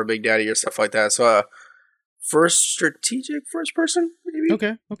whatever for a Big Daddy or stuff like that. So, strategic first person, maybe.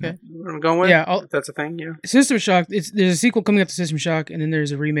 Okay. What I'm going with. Yeah, if that's a thing. Yeah. System Shock. There's a sequel coming up to System Shock, and then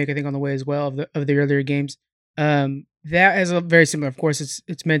there's a remake I think on the way as well of the earlier games. That has a very similar. Of course,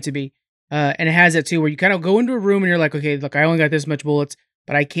 it's meant to be. And it has that too, where you kind of go into a room and you're like, okay, look, I only got this much bullets,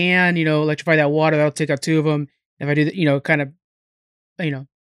 but I can, electrify that water. That'll take out 2 of them. If I do that, kind of,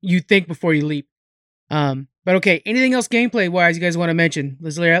 you think before you leap. But okay, anything else gameplay wise you guys want to mention?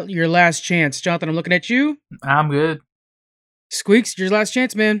 This is your last chance. Jonathan, I'm looking at you. I'm good. Squeaks, your last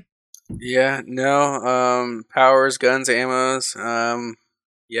chance, man. Yeah, no, powers, guns, ammos.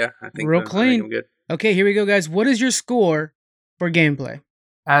 Yeah, I think real clean. I think I'm good. Okay, here we go, guys. What is your score for gameplay?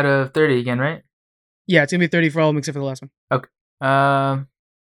 Out of 30 again, right? Yeah, it's gonna be 30 for all of them except for the last one. Okay.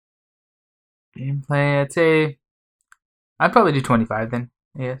 Gameplay, I'd probably do 25 then.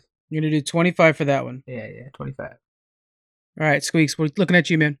 Yes. You're gonna do 25 for that one. Yeah, 25. All right, Squeaks, we're looking at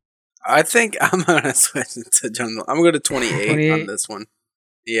you, man. I think I'm gonna switch to John. I'm gonna go to 28 on this one.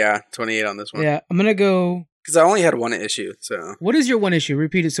 Yeah, 28 on this one. Yeah, I'm gonna go because I only had one issue. So what is your one issue?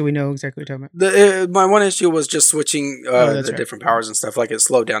 Repeat it so we know exactly what you're talking about. My one issue was just switching the right. different powers and stuff. Like it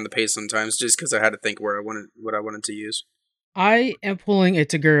slowed down the pace sometimes, just because I had to think what I wanted to use. I am pulling a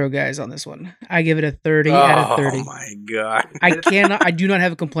Toguro, guys, on this one. I give it a 30 out of 30. Oh my god! I do not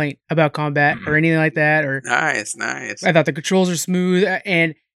have a complaint about combat or anything like that. Or nice. I thought the controls are smooth,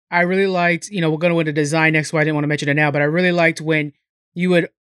 and I really liked. We're going to go into design next, so I didn't want to mention it now, but I really liked when you would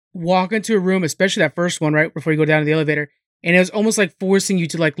walk into a room, especially that first one, right before you go down to the elevator, and it was almost like forcing you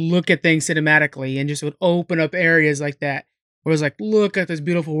to like look at things cinematically, and just would open up areas like that, where it was like, look at this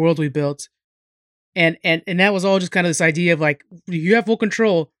beautiful world we built. And that was all just kind of this idea of like, you have full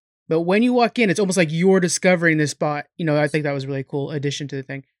control, but when you walk in, it's almost like you're discovering this spot. I think that was a really cool addition to the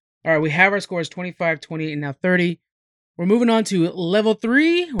thing. All right, we have our scores 25, 28, and now 30. We're moving on to level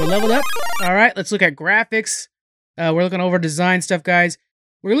 3. We're leveled up. All right, let's look at graphics. We're looking over design stuff, guys.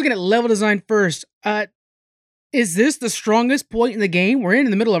 We're looking at level design first. Is this the strongest point in the game? We're in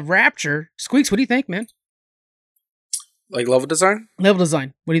the middle of Rapture. Squeaks, what do you think, man? Like level design? Level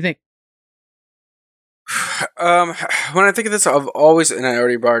design. What do you think? When I think of this, I've always, and I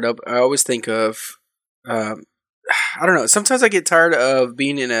already brought it up, I always think of, I don't know, sometimes I get tired of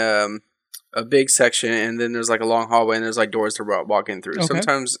being in a big section and then there's like a long hallway and there's like doors to walk in through. Okay.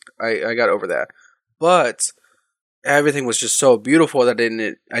 Sometimes I got over that. But everything was just so beautiful that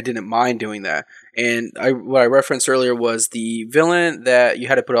I didn't mind doing that. And what I referenced earlier was the villain that you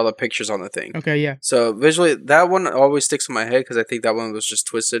had to put all the pictures on the thing. Okay, yeah. So visually, that one always sticks in my head because I think that one was just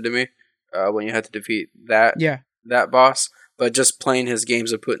twisted to me. When you had to defeat that boss, but just playing his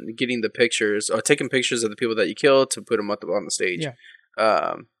games of getting the pictures or taking pictures of the people that you killed to put them up on the stage.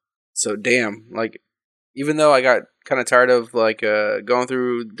 Yeah. So damn, like even though I got kind of tired of like going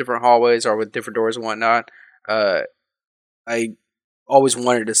through different hallways or with different doors and whatnot, I always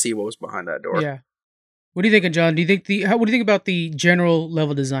wanted to see what was behind that door. Yeah. What do you think, John? What do you think about the general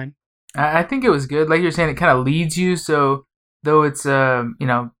level design? I think it was good. Like you're saying, it kind of leads you. So though it's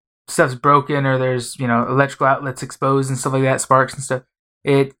stuff's broken or there's electrical outlets exposed and stuff like that, sparks and stuff,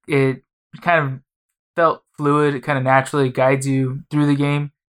 it kind of felt fluid. It kind of naturally guides you through the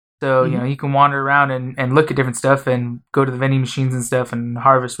game, so you can wander around and look at different stuff and go to the vending machines and stuff and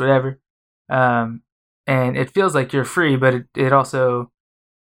harvest whatever, and it feels like you're free, but it also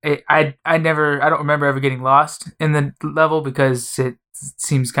I don't remember ever getting lost in the level because it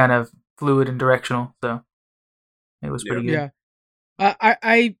seems kind of fluid and directional, so it was pretty good.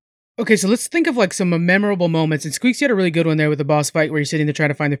 Okay, so let's think of like some memorable moments. And Squeaks, you had a really good one there with the boss fight where you're sitting there trying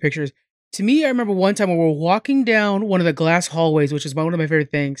to find the pictures. To me, I remember one time when we were walking down one of the glass hallways, which is one of my favorite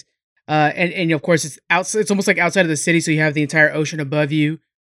things. And of course, it's almost like outside of the city, so you have the entire ocean above you.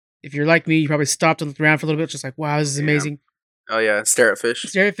 if you're like me, you probably stopped and looked around for a little bit, just like, wow, this is Yeah. amazing. Oh yeah, stare at fish.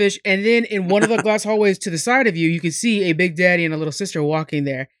 Stare at fish. And then in one of the glass hallways to the side of you, you can see a big daddy and a little sister walking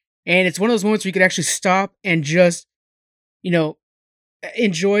there. And it's one of those moments where you could actually stop and just,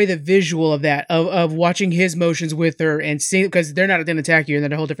 enjoy the visual of that, of watching his motions with her and seeing, because they're not going to attack you and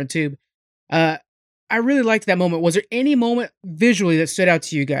they're a whole different tube. I really liked that moment. Was there any moment visually that stood out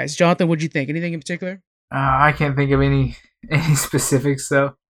to you guys? Jonathan, what'd you think? Anything in particular? I can't think of any specifics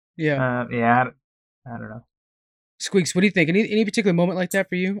though. Yeah. I don't know. Squeaks, what do you think? Any particular moment like that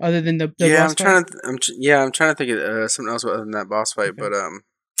for you, other than the Yeah, boss I'm trying to. I'm trying to think of something else other than that boss fight, Okay. but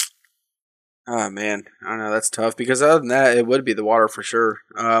oh man, I don't know. That's tough because other than that, it would be the water for sure.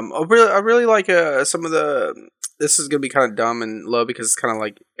 I really like some of the. This is gonna be kind of dumb and low because it's kind of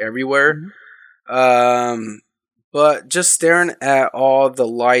like everywhere. Mhm. But just staring at all the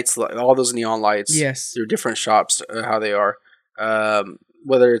lights, all those neon lights, Yes. through different shops, how they are.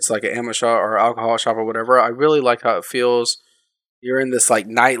 Whether it's like an ammo shop or alcohol shop or whatever, I really like how it feels. You're in this like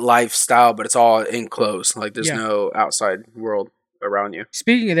nightlife style, but it's all enclosed. Like there's Yeah. no outside world around you.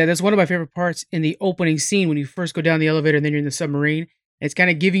 Speaking of that, that's one of my favorite parts in the opening scene when you first go down the elevator and then you're in the submarine. It's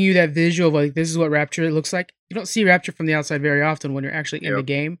kind of giving you that visual of like, this is what Rapture looks like. You don't see Rapture from the outside very often when you're actually in the Yep.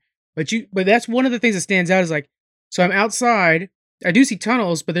 game, but that's one of the things that stands out is like, so I'm outside. I do see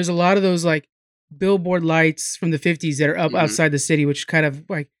tunnels, but there's a lot of those like billboard lights from the 50s that are up Mhm. outside the city, which kind of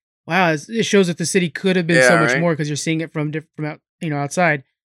like, wow, it shows that the city could have been so Yeah, much right? more because you're seeing it from out, outside.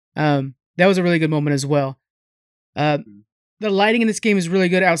 That was a really good moment as well. The lighting in this game is really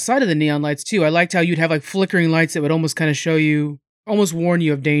good outside of the neon lights too. I liked how you'd have like flickering lights that would almost kind of show you, almost warn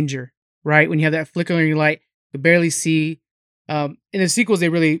you of danger, right? When you have that flickering light, you could barely see. In the sequels, they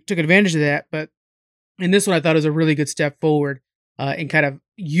really took advantage of that, but in this one, I thought it was a really good step forward in kind of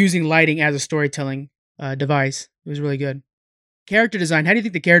using lighting as a storytelling device. It was really good. Character design. How do you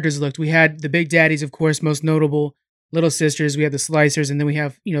think the characters looked? We had the big daddies, of course, most notable. Little sisters. We have the slicers, and then we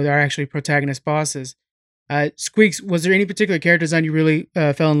have they're actually protagonist bosses. Squeaks, was there any particular character design you really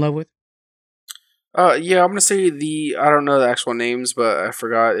fell in love with? Yeah, I'm gonna say I don't know the actual names, but I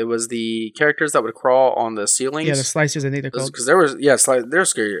forgot. It was the characters that would crawl on the ceilings. Yeah, the slicers. I think they're called. Because there was it's like they're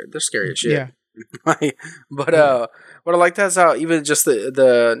scary. They're scary as shit. Yeah. But what I like that's how even just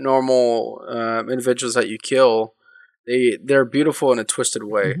the normal individuals that you kill, they're beautiful in a twisted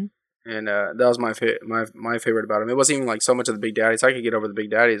way. Mhm. And that was my favorite about them. It wasn't even like so much of the big daddies. I could get over the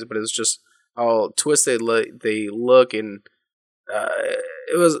big daddies, but it was just how twisted they look, and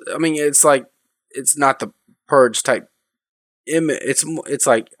it was. I mean, it's like it's not the purge type image. It's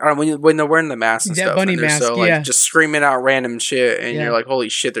like I don't know, when they're wearing the mask and That stuff, bunny and they're mask, so like yeah. just screaming out random shit, and Yeah. you're like, holy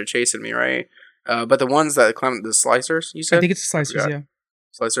shit, they're chasing me, right? But the ones that climb the slicers, you said I think it's the slicers. forgot. Yeah.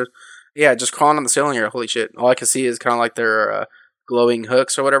 Slicers, yeah, just crawling on the ceiling. You're like, holy shit! All I can see is kind of like their glowing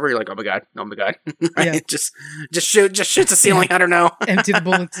hooks or whatever. You're like, oh my god, right? Yeah. Just shoot the ceiling. I don't know. Empty the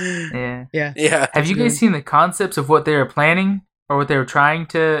bullets. Yeah. Yeah. Yeah. Have you Good. guys seen the concepts of what they were planning or what they were trying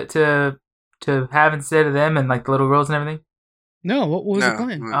to have instead of them and like the little girls and everything? No. What was the No,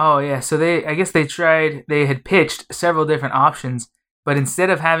 plan? no. Oh yeah, so I guess they had pitched several different options, but instead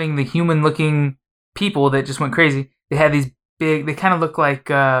of having the human looking people that just went crazy, they had these big, they kind of look like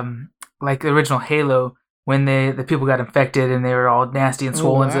the original Halo when the people got infected and they were all nasty and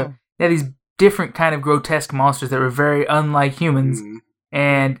swollen. wow. So they had these different kind of grotesque monsters that were very unlike humans. Mm.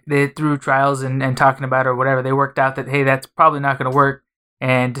 And they through trials and talking about it or whatever, they worked out that, hey, that's probably not going to work,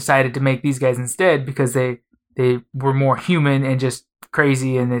 and decided to make these guys instead because they were more human and just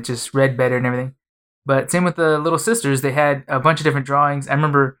crazy, and it just read better and everything. But same with the little sisters, they had a bunch of different drawings. I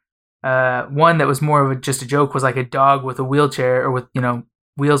remember one that was more of just a joke was like a dog with a wheelchair or with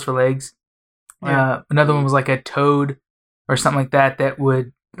wheels for legs. Yeah. Another one was like a toad or something like that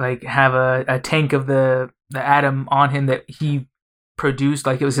would like have a tank of the atom on him that he produced,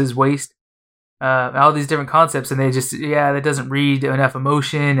 like it was his waste. All these different concepts, and they just that doesn't read enough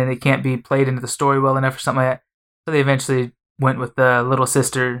emotion, and it can't be played into the story well enough or something like that. So they eventually went with the little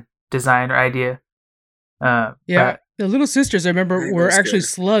sister design or idea. Yeah. The little sisters, I remember, Right, were that's actually good.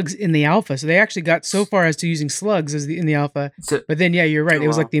 slugs in the alpha. So they actually got so far as to using slugs in the alpha. So But then, yeah, you're right. Oh, It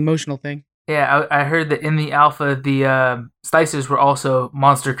was wow. like the emotional thing. yeah, I heard that in the alpha, the slicers were also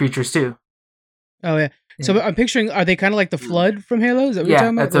monster creatures too. Oh, yeah. So I'm picturing, are they kind of like the Flood from Halo? Is that what you're Yeah,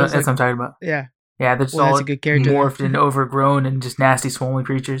 talking about? that's what I'm talking about. Yeah. Yeah, they're just Well, that's all a good character. morphed and overgrown and just nasty, swollen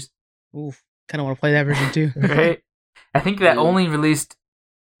creatures. Oof. Kind of want to play that version too. Right? I think that Mm. only released,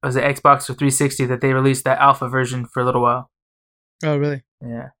 was it Xbox or 360 that they released that alpha version for a little while. Oh, really?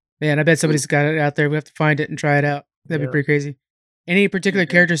 Yeah. Man, I bet somebody's got it out there. We have to find it and try it out. That'd Yeah. be pretty crazy. Any particular Mhm.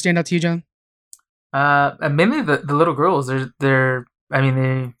 characters stand out to you, John? Mainly the little girls. They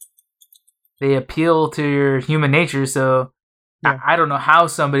they appeal to your human nature. So Yeah. I don't know how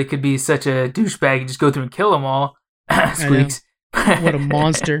somebody could be such a douchebag and just go through and kill them all. Squeaks. What a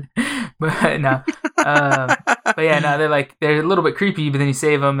monster. But no. But yeah, no, they're a little bit creepy, but then you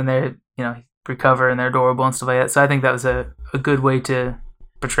save them and they're, recover and they're adorable and stuff like that. So I think that was a good way to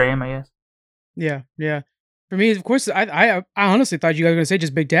portray them, I guess. Yeah, yeah. For me, of course, I honestly thought you guys were going to say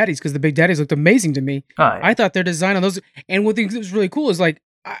just Big Daddies, because the Big Daddies looked amazing to me. Oh, yeah. I thought their design on those, and what was really cool is like,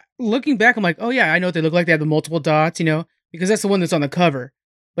 looking back, I'm like, oh yeah, I know what they look like. They have the multiple dots, because that's the one that's on the cover.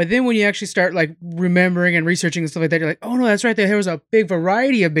 But then when you actually start like remembering and researching and stuff like that, you're like, oh no, that's right. There was a big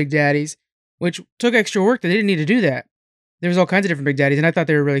variety of Big Daddies, which took extra work. That they didn't need to do that. There was all kinds of different Big Daddies, and I thought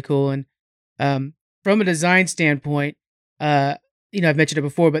they were really cool. And from a design standpoint, I've mentioned it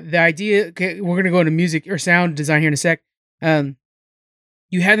before, but the idea, okay, we're going to go into music or sound design here in a sec.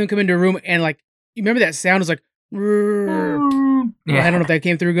 You had them come into a room and like, you remember that sound was like, yeah. I don't know if that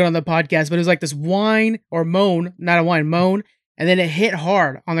came through good on the podcast, but it was like this whine or moan, not a whine, moan. And then it hit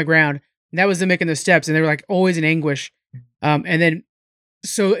hard on the ground. And that was them making the steps. And they were like always in anguish. And then,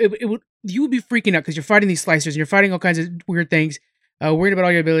 so you would be freaking out because you're fighting these slicers and you're fighting all kinds of weird things, worried about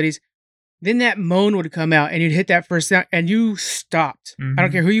all your abilities. Then that moan would come out and you'd hit that first sound and you stopped. Mm-hmm. I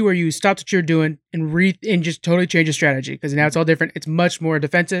don't care who you were, you stopped what you're doing and just totally change your strategy because now it's all different. It's much more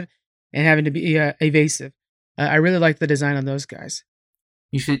defensive and having to be evasive. I really like the design on those guys.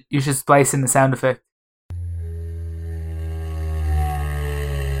 You should splice in the sound effect.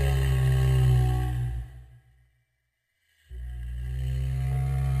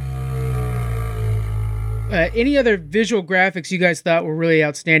 Any other visual graphics you guys thought were really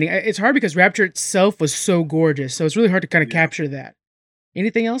outstanding? It's hard because Rapture itself was so gorgeous, so it's really hard to kind of capture that.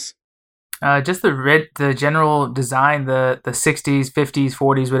 Anything else? Just the general design, the 60s, 50s,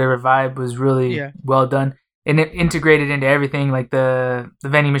 40s, whatever vibe was really well done. And it integrated into everything, like the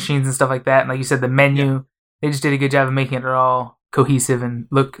vending machines and stuff like that. And like you said, the menu, they just did a good job of making it all cohesive and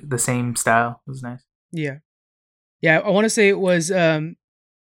look the same style. It was nice. Yeah. Yeah, I want to say it was...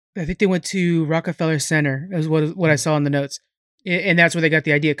 I think they went to Rockefeller Center, is what I saw in the notes, and that's where they got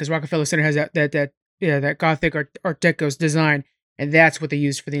the idea because Rockefeller Center has that Gothic Art Deco's design, and that's what they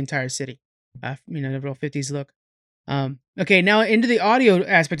used for the entire city. The real 50s look. Okay, now into the audio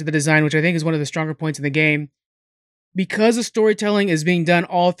aspect of the design, which I think is one of the stronger points in the game. Because the storytelling is being done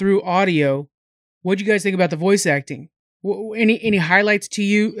all through audio, what do you guys think about the voice acting? Any highlights to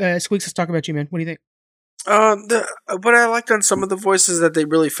you? Squeaks, let's talk about you, man. What do you think? What I liked on some of the voices that they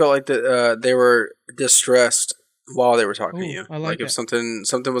really felt like that they were distressed while they were talking to you. I like if something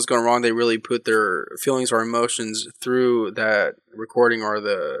was going wrong, they really put their feelings or emotions through that recording or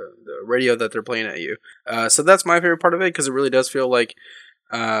the radio that they're playing at you. So that's my favorite part of it because it really does feel like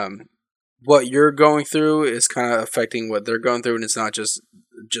what you're going through is kind of affecting what they're going through, and it's not just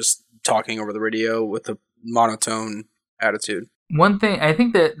talking over the radio with a monotone attitude. One thing I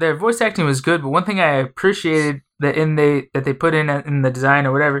think that their voice acting was good, but one thing I appreciated that they put in the design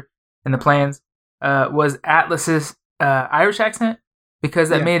or whatever in the plans was Atlas's Irish accent, because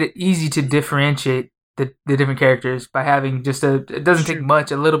that made it easy to differentiate the different characters by having just it doesn't take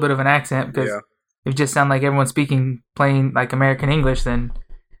much, a little bit of an accent, because if you just sound like everyone's speaking plain like American English, then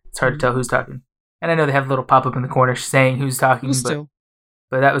it's hard to tell who's talking. And I know they have a little pop up in the corner saying who's talking,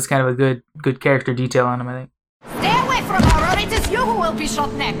 but that was kind of a good character detail on him, I think. Stay away from her, or it is you who will be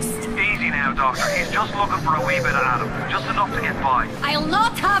shot next. Easy now, Doctor. He's just looking for a wee bit of Adam. Just enough to get by. I'll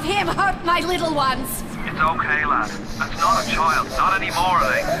not have him hurt my little ones. It's okay, lad. That's not a child. Not anymore,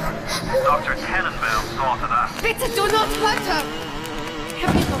 I think. Dr. Tenenbaum saw to that. Bitte do not hurt her.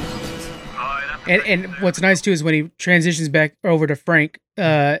 Have you no heart? And what's nice too is when he transitions back over to Frank,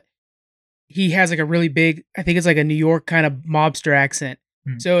 he has like a really big, I think it's like a New York kind of mobster accent.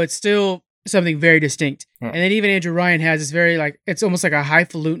 So it's still something very distinct. And then even Andrew Ryan has this very like, it's almost like a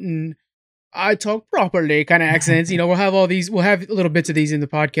highfalutin, I talk properly kind of accents. We'll have little bits of these in the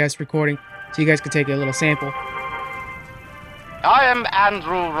podcast recording so you guys can take a little sample. I am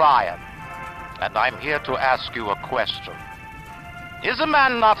Andrew Ryan, and I'm here to ask you a question. Is a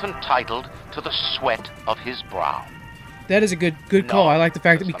man not entitled to the sweat of his brow? That is a good call. I like the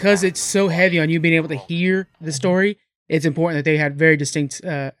fact that because it's so heavy on you being able to hear the story, it's important that they had very distinct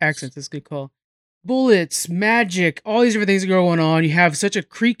accents. That's a good call. Bullets, magic, all these different things are going on. You have such a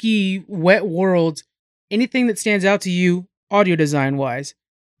creaky, wet world. Anything that stands out to you, audio design wise,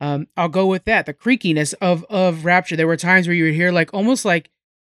 I'll go with that. The creakiness of Rapture. There were times where you would hear like almost like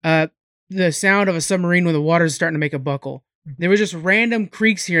the sound of a submarine when the water is starting to make a buckle. There were just random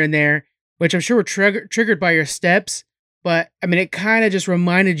creaks here and there, which I'm sure were triggered by your steps. But I mean, it kind of just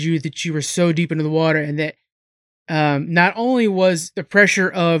reminded you that you were so deep into the water, and that not only was the pressure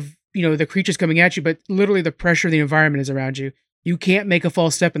of the creatures coming at you, but literally the pressure of the environment is around you. You can't make a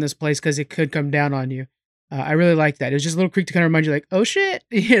false step in this place because it could come down on you. I really like that. It was just a little creak to kind of remind you, like, oh shit,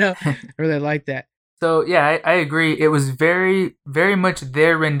 I really like that. So yeah, I agree. It was very, very much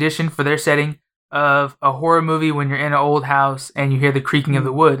their rendition for their setting of a horror movie. When you're in an old house and you hear the creaking of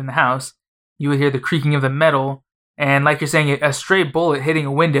the wood in the house, you would hear the creaking of the metal. And like you're saying, a stray bullet hitting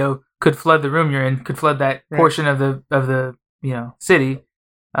a window could flood the room you're in, could flood that portion of the city.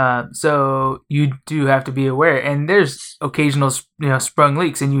 So you do have to be aware. And there's occasional sprung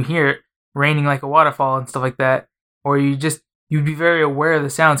leaks, and you hear it raining like a waterfall and stuff like that. Or you'd be very aware of the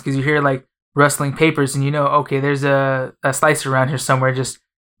sounds because you hear like rustling papers, and okay, there's a slicer around here somewhere, just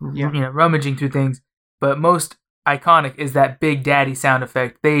rummaging through things. But most iconic is that Big Daddy sound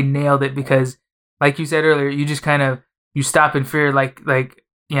effect. They nailed it because, like you said earlier, you just kind of stop in fear, like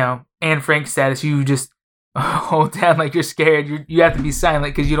Anne Frank status. You just hold down like you're scared. You have to be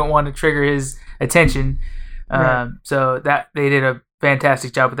silent because you don't want to trigger his attention. Right. So that they did a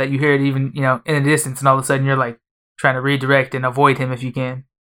fantastic job with that. You hear it even in the distance, and all of a sudden you're like trying to redirect and avoid him if you can.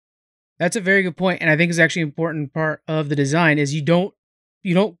 That's a very good point, and I think it's actually an important part of the design is you don't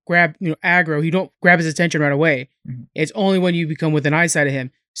grab aggro. You don't grab his attention right away. Mm-hmm. It's only when you become within eyesight of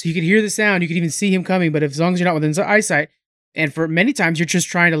him. So you can hear the sound, you can even see him coming, but as long as you're not within eyesight, and for many times you're just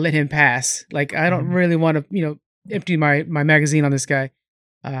trying to let him pass. Like, I don't really want to empty my magazine on this guy.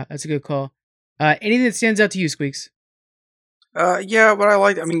 That's a good call. Anything that stands out to you, Squeaks? Yeah, what I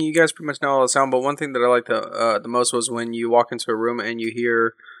liked, I mean, you guys pretty much know all the sound, but one thing that I liked the most was when you walk into a room and you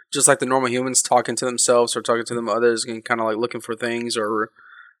hear just like the normal humans talking to themselves or talking to them others and kind of like looking for things or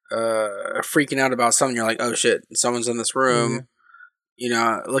freaking out about something. You're like, oh shit, someone's in this room.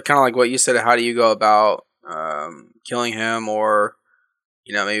 Mm-hmm. Kind of like what you said. How do you go about killing him or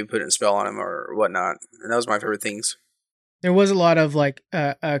maybe putting a spell on him or whatnot? And that was my favorite things. There was a lot of like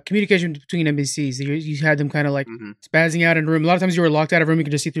communication between NPCs. You had them kind of like spazzing out in a room. A lot of times you were locked out of a room. You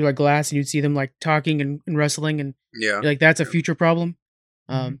could just see through like glass, and you'd see them like talking and wrestling, and you're like, that's a future problem.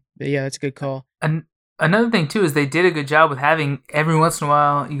 But yeah, that's a good call. And another thing too is they did a good job with having every once in a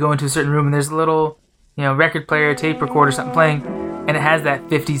while you go into a certain room and there's a little record player, tape recorder, something playing, and it has that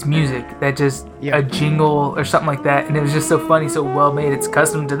 50s music that just a jingle or something like that, and it was just so funny, so well made. It's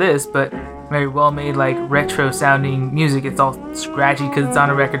custom to this, but very well made, like retro sounding music. It's all scratchy because it's on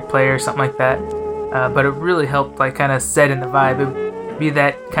a record player or something like that, but it really helped like kind of set in the vibe. It would be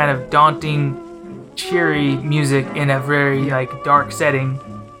that kind of daunting, cheery music in a very like dark setting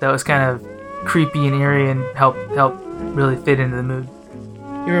that was kind of creepy and eerie and helped really fit into the mood.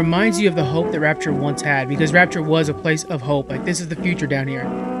 It reminds you of the hope that Rapture once had, because Rapture was a place of hope. Like, this is the future down here.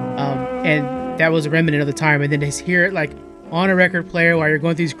 And that was a remnant of the time. And then to hear it like on a record player while you're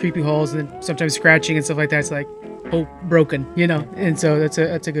going through these creepy holes and then sometimes scratching and stuff like that, it's like hope broken, And so that's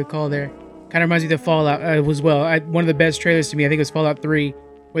a good call there. Kind of reminds me of the Fallout as well. One of the best trailers to me, I think, was Fallout 3,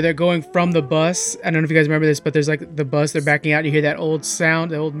 where they're going from the bus. I don't know if you guys remember this, but there's like the bus, they're backing out, and you hear that old sound,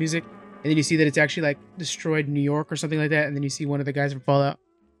 the old music, and then you see that it's actually like destroyed New York or something like that, and then you see one of the guys from Fallout.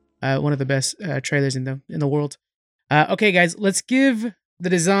 One of the best trailers in the world. Okay, guys, let's give the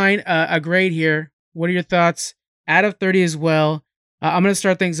design a grade here. What are your thoughts? Out of 30 as well. I'm going to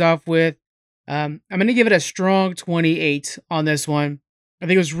start things off with, I'm going to give it a strong 28 on this one. I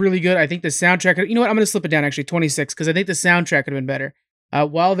think it was really good. I think the soundtrack, you know what? I'm going to slip it down actually, 26, because I think the soundtrack could have been better.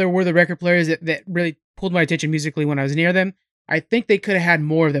 While there were the record players that really pulled my attention musically when I was near them, I think they could have had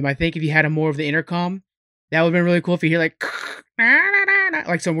more of them. I think if you had more of the intercom, that would have been really cool. If you hear like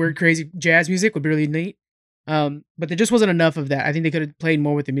some weird crazy jazz music, would be really neat. But there just wasn't enough of that. I think they could have played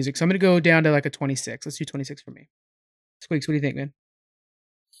more with the music. So I'm going to go down to like a 26. Let's do 26 for me. Squeaks, what do you think, man?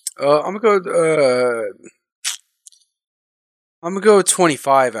 I'm gonna go with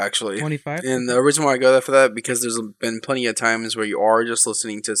 25 actually. 25. And the reason why I go there for that, because there's been plenty of times where you are just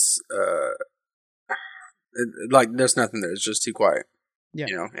listening to like there's nothing there. It's just too quiet. Yeah.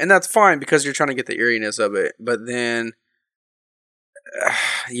 And that's fine because you're trying to get the eeriness of it. But then,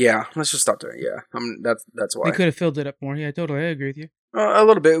 let's just stop there. Yeah, that's why They could have filled it up more. Yeah, totally. I agree with you. A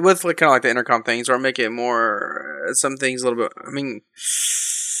little bit with like kind of like the intercom things, or make it more some things a little bit. I mean,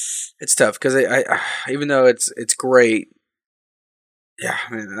 it's tough because I even though it's great. Yeah,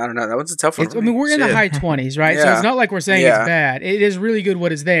 I mean, I don't know. That one's a tough one. We're in the high 20s, right? Yeah. So it's not like we're saying it's bad. It is really good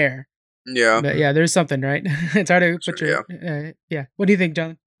what is there. Yeah. But yeah, there's something, right? It's hard to put your... Yeah. What do you think,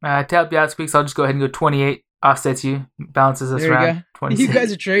 John? To help you out, Squeaks, I'll just go ahead and go 28. Offsets you. Balances us around 26. You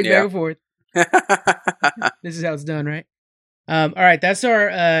guys are trading back and forth. This is how it's done, right? All right, that's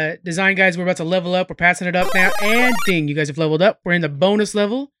our design, guys. We're about to level up. We're passing it up now. And ding, you guys have leveled up. We're in the bonus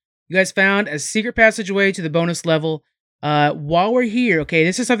level. You guys found a secret passageway to the bonus level. While we're here, okay,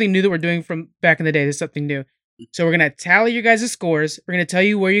 this is something new that we're doing from back in the day. This is something new. So we're gonna tally your guys' scores. We're gonna tell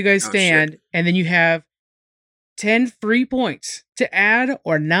you where you guys stand, and then you have 10 free points to add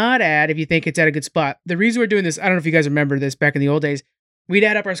or not add if you think it's at a good spot. The reason we're doing this, I don't know if you guys remember this back in the old days. We'd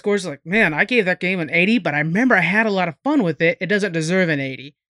add up our scores like, man, I gave that game an 80, but I remember I had a lot of fun with it. It doesn't deserve an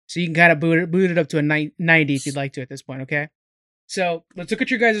 80. So you can kind of boot it up to a 90 if you'd like to at this point, okay? So let's look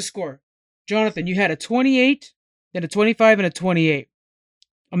at your guys' score. Jonathan, you had a 28, then a 25, and a 28.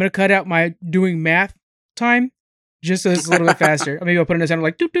 I'm going to cut out my doing math time just so it's a little bit faster. Or maybe I'll put in a sound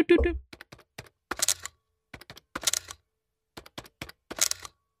like doot, doot, doot, doot.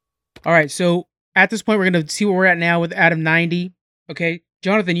 All right, so at this point, we're going to see where we're at now with out of 90. Okay,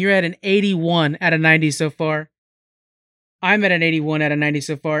 Jonathan, you're at an 81 out of 90 so far. I'm at an 81 out of 90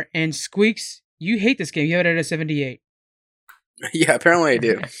 so far. And Squeaks, you hate this game. You have it at a 78. Yeah, apparently I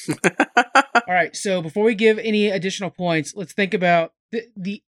do. All right, so before we give any additional points, let's think about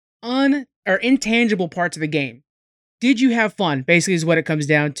the intangible parts of the game. Did you have fun? Basically is what it comes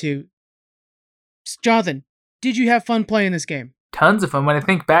down to. Jonathan, did you have fun playing this game? Tons of fun. When I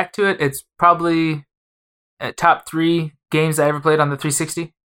think back to it, it's probably top 3 games I ever played on the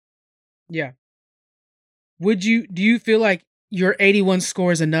 360. Yeah. Do you feel like your 81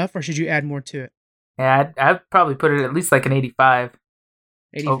 score is enough, or should you add more to it? Yeah, I'd probably put it at least like an 85.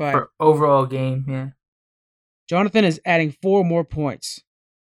 85. For overall game, yeah. Jonathan is adding 4 more points.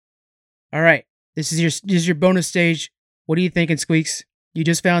 All right. This is your bonus stage. What are you thinking, Squeaks? You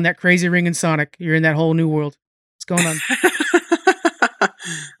just found that crazy ring in Sonic. You're in that whole new world. What's going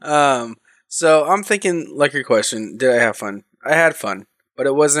on? So I'm thinking, like your question, did I have fun? I had fun, but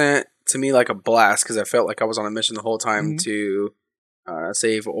it wasn't to me like a blast because I felt like I was on a mission the whole time to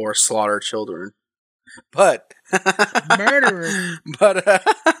save or slaughter children. But murderer.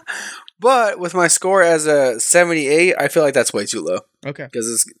 But with my score as a 78, I feel like that's way too low. Okay.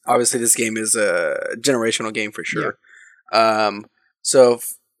 Because obviously this game is a generational game for sure. Yeah. So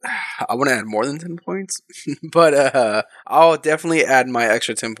I want to add more than 10 points, but I'll definitely add my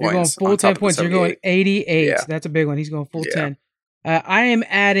extra 10 points. You're going full 10 points. You're going 88. Yeah. That's a big one. He's going full 10. I'm going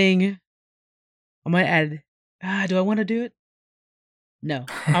to add. Do I want to do it? No.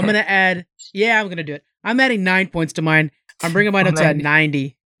 I'm going to add. Yeah, I'm going to do it. I'm adding 9 points to mine. I'm bringing mine up to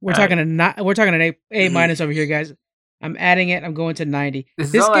 90. We're talking an A minus over here, guys. I'm adding it. I'm going to 90.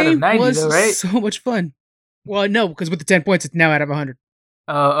 This game 90, was though, right? so much fun. Well, no, because with the 10 points, it's now out of 100.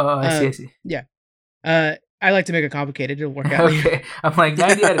 I see. Yeah. I like to make it complicated. It'll work out. Okay. I'm like,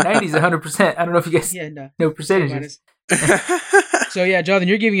 90 out of 90 is 100%. I don't know if you guys know percentages. So, yeah, Jonathan,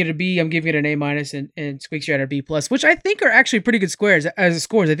 you're giving it a B. I'm giving it an A minus, and Squeaks, you're at a B plus, which I think are actually pretty good scores. As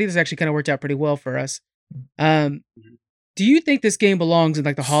scores, I think this actually kind of worked out pretty well for us. Do you think this game belongs in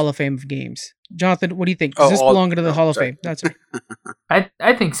like the Hall of Fame of games? Jonathan, what do you think? Does this belong into the Hall of Fame? That's right.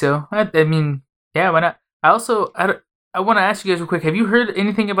 I think so. I mean, yeah, why not? I want to ask you guys real quick. Have you heard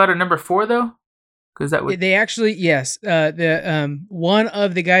anything about a number 4 though? Because that would they actually yes. One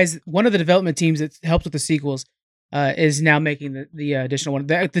of the development teams that helped with the sequels is now making the additional one.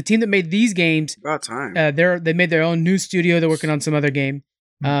 The team that made these games about time. They made their own new studio. They're working on some other game,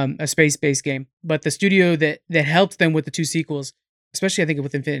 a space-based game. But the studio that helped them with the 2 sequels, especially I think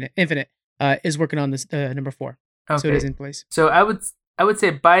with Infinite, is working on this number 4. Okay. So it is in place. So I would say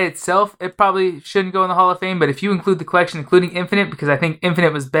by itself, it probably shouldn't go in the Hall of Fame. But if you include the collection, including Infinite, because I think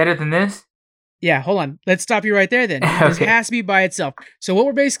Infinite was better than this. Yeah, hold on. Let's stop you right there then. Okay. This has to be by itself. So what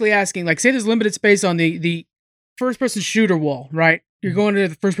we're basically asking, like, say there's limited space on the first-person shooter wall, right? You're going to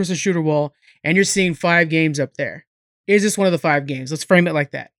the first-person shooter wall, and you're seeing 5 games up there. Is this one of the 5 games? Let's frame it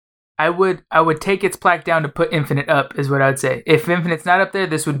like that. I would take its plaque down to put Infinite up, is what I would say. If Infinite's not up there,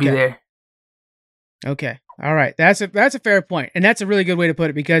 this would be there. Okay. All right. That's a fair point. And that's a really good way to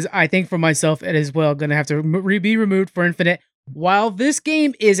put it, because I think for myself, it is going to have to be removed for Infinite. While this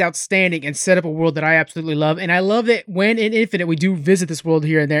game is outstanding and set up a world that I absolutely love, and I love that when in Infinite we do visit this world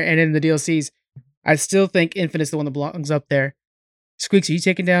here and there and in the DLCs, I still think Infinite's the one that belongs up there. Squeaks, are you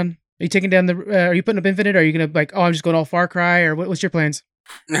taking down are you putting up Infinite, or are you going to like, I'm just going all Far Cry, or what's your plans?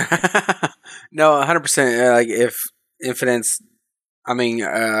 No, 100%. Like if Infinite's,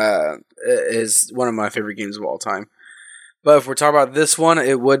 is one of my favorite games of all time. But if we're talking about this one,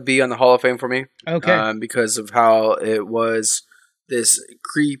 it would be on the Hall of Fame for me. Okay. Because of how it was this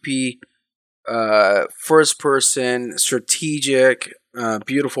creepy, first-person, strategic,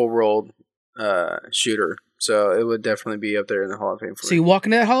 beautiful world shooter. So it would definitely be up there in the Hall of Fame for me. So you walk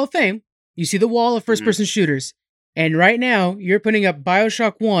into that Hall of Fame, you see the wall of first-person shooters, and right now you're putting up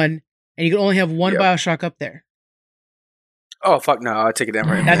BioShock 1, and you can only have one BioShock up there. Oh fuck no! I take it down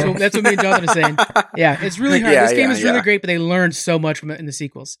right now. That's what me and Jonathan are saying. Yeah, it's really hard. Yeah, This game is really yeah. great, but they learned so much from it in the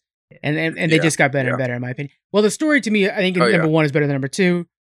sequels, and they Yeah, just got better and yeah. better in my opinion. Well, the story to me, I think Oh, number yeah. 1 is better than number 2,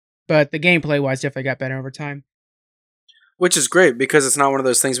 but the gameplay wise definitely got better over time. Which is great because it's not one of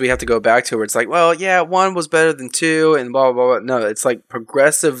those things we have to go back to where it's like, well, yeah, 1 was better than 2 and blah, blah, blah. No, it's like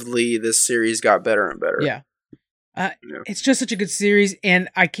progressively this series got better and better. Yeah. Yeah. It's just such a good series, and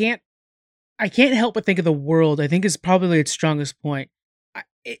I can't help but think of the world. I think is probably its strongest point.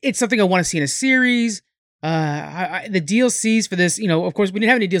 It's something I want to see in a series. The DLCs for this, of course, we didn't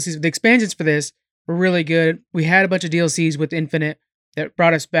have any DLCs, but the expansions for this were really good. We had a bunch of DLCs with Infinite that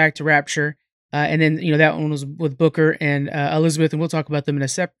brought us back to Rapture, and then that one was with Booker and Elizabeth, and we'll talk about them in a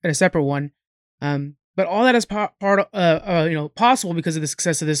separate one. But all that is possible because of the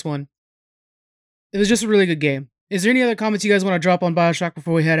success of this one. It was just a really good game. Is there any other comments you guys want to drop on BioShock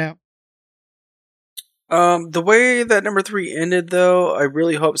before we head out? The way that number 3 ended, though, I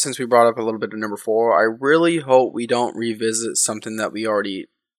really hope, since we brought up a little bit of number 4, I really hope we don't revisit something that we already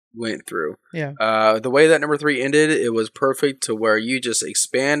went through. Yeah. The way that number 3 ended, it was perfect to where you just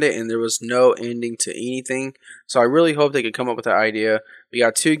expand it and there was no ending to anything. So I really hope they could come up with that idea. We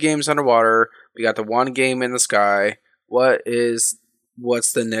got 2 games underwater. We got the 1 game in the sky.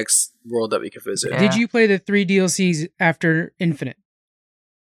 What's the next world that we could visit? Yeah. Did you play the 3 DLCs after Infinite?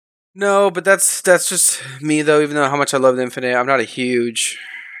 No, but that's just me though. Even though how much I love Infinite, I'm not a huge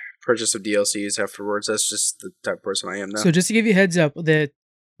purchase of DLCs afterwards. That's just the type of person I am now. So just to give you a heads up, the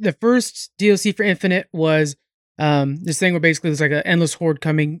first DLC for Infinite was this thing where basically there's like an endless horde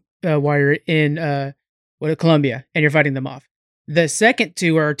coming while you're in Colombia and you're fighting them off. The second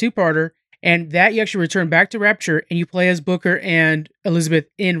 2 are a 2-parter, and that you actually return back to Rapture and you play as Booker and Elizabeth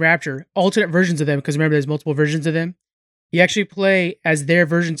in Rapture, alternate versions of them, because remember there's multiple versions of them. You actually play as their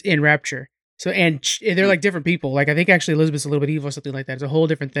versions in Rapture. So, and they're like different people. Like I think actually Elizabeth's a little bit evil or something like that. It's a whole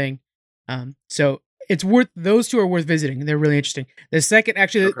different thing. So it's those 2 are worth visiting. They're really interesting. The second,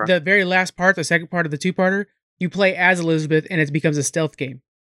 actually, Okay. the very last part, the second part of the 2-parter, you play as Elizabeth and it becomes a stealth game.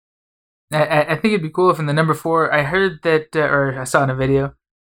 I think it'd be cool if in the number 4, I heard that, or I saw in a video,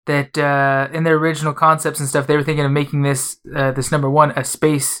 that in their original concepts and stuff, they were thinking of making this number 1 a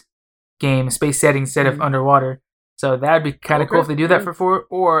space game, a space setting instead of underwater. So that'd be kind of cool if they do that for 4.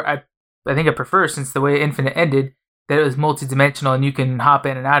 Or I think I prefer, since the way Infinite ended, that it was multi-dimensional and you can hop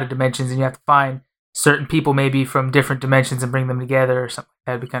in and out of dimensions and you have to find certain people maybe from different dimensions and bring them together or something.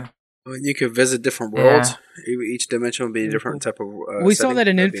 That'd be kind of... You could visit different worlds. Each dimension would be a different type of. We saw setting. that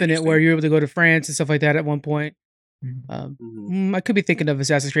in That'd be Infinite where you're able to go to France and stuff like that at one point. I could be thinking of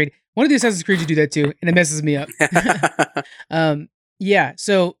Assassin's Creed. One of the Assassin's Creeds do that too, and it messes me up. Yeah,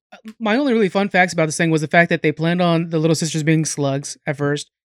 so my only really fun facts about this thing was the fact that they planned on the little sisters being slugs at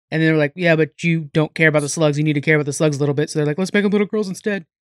first, and then they were like, yeah, but you don't care about the slugs, you need to care about the slugs a little bit, so they're like, let's make them little girls instead.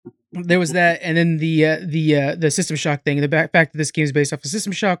 There was that, and then the System Shock thing, the fact that this game is based off of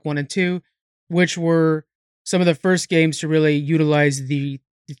System Shock 1 and 2, which were some of the first games to really utilize the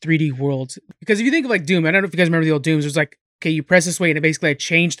 3D worlds. Because if you think of like Doom, I don't know if you guys remember the old Dooms, it was like, okay, you press this way and it basically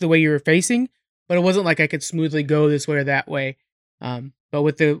changed the way you were facing, but it wasn't like I could smoothly go this way or that way. But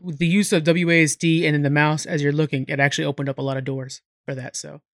with the use of WASD and then the mouse as you're looking, it actually opened up a lot of doors for that.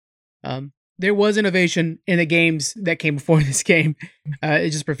 So there was innovation in the games that came before this game.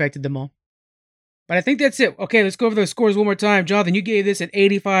 It just perfected them all. But I think that's it. Okay, let's go over those scores one more time. Jonathan, you gave this an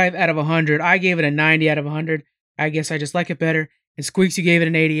 85 out of 100. I gave it a 90 out of 100. I guess I just like it better. And Squeaks, you gave it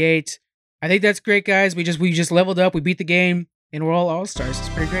an 88. I think that's great, guys. We just leveled up. We beat the game, and we're all all-stars. It's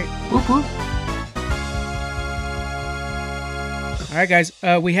pretty great. Whoop, whoop. All right, guys.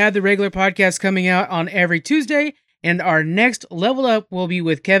 We have the regular podcast coming out on every Tuesday, and our next level up will be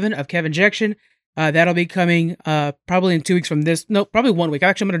with Kevin of Kevinjection. That'll be coming probably in 2 weeks from this. No, probably 1 week.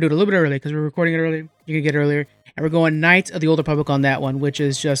 Actually, I'm going to do it a little bit early because we're recording it early. You can get it earlier. And we're going Knights of the Old Republic on that one, which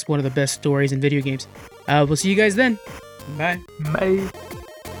is just one of the best stories in video games. We'll see you guys then. Bye. Bye.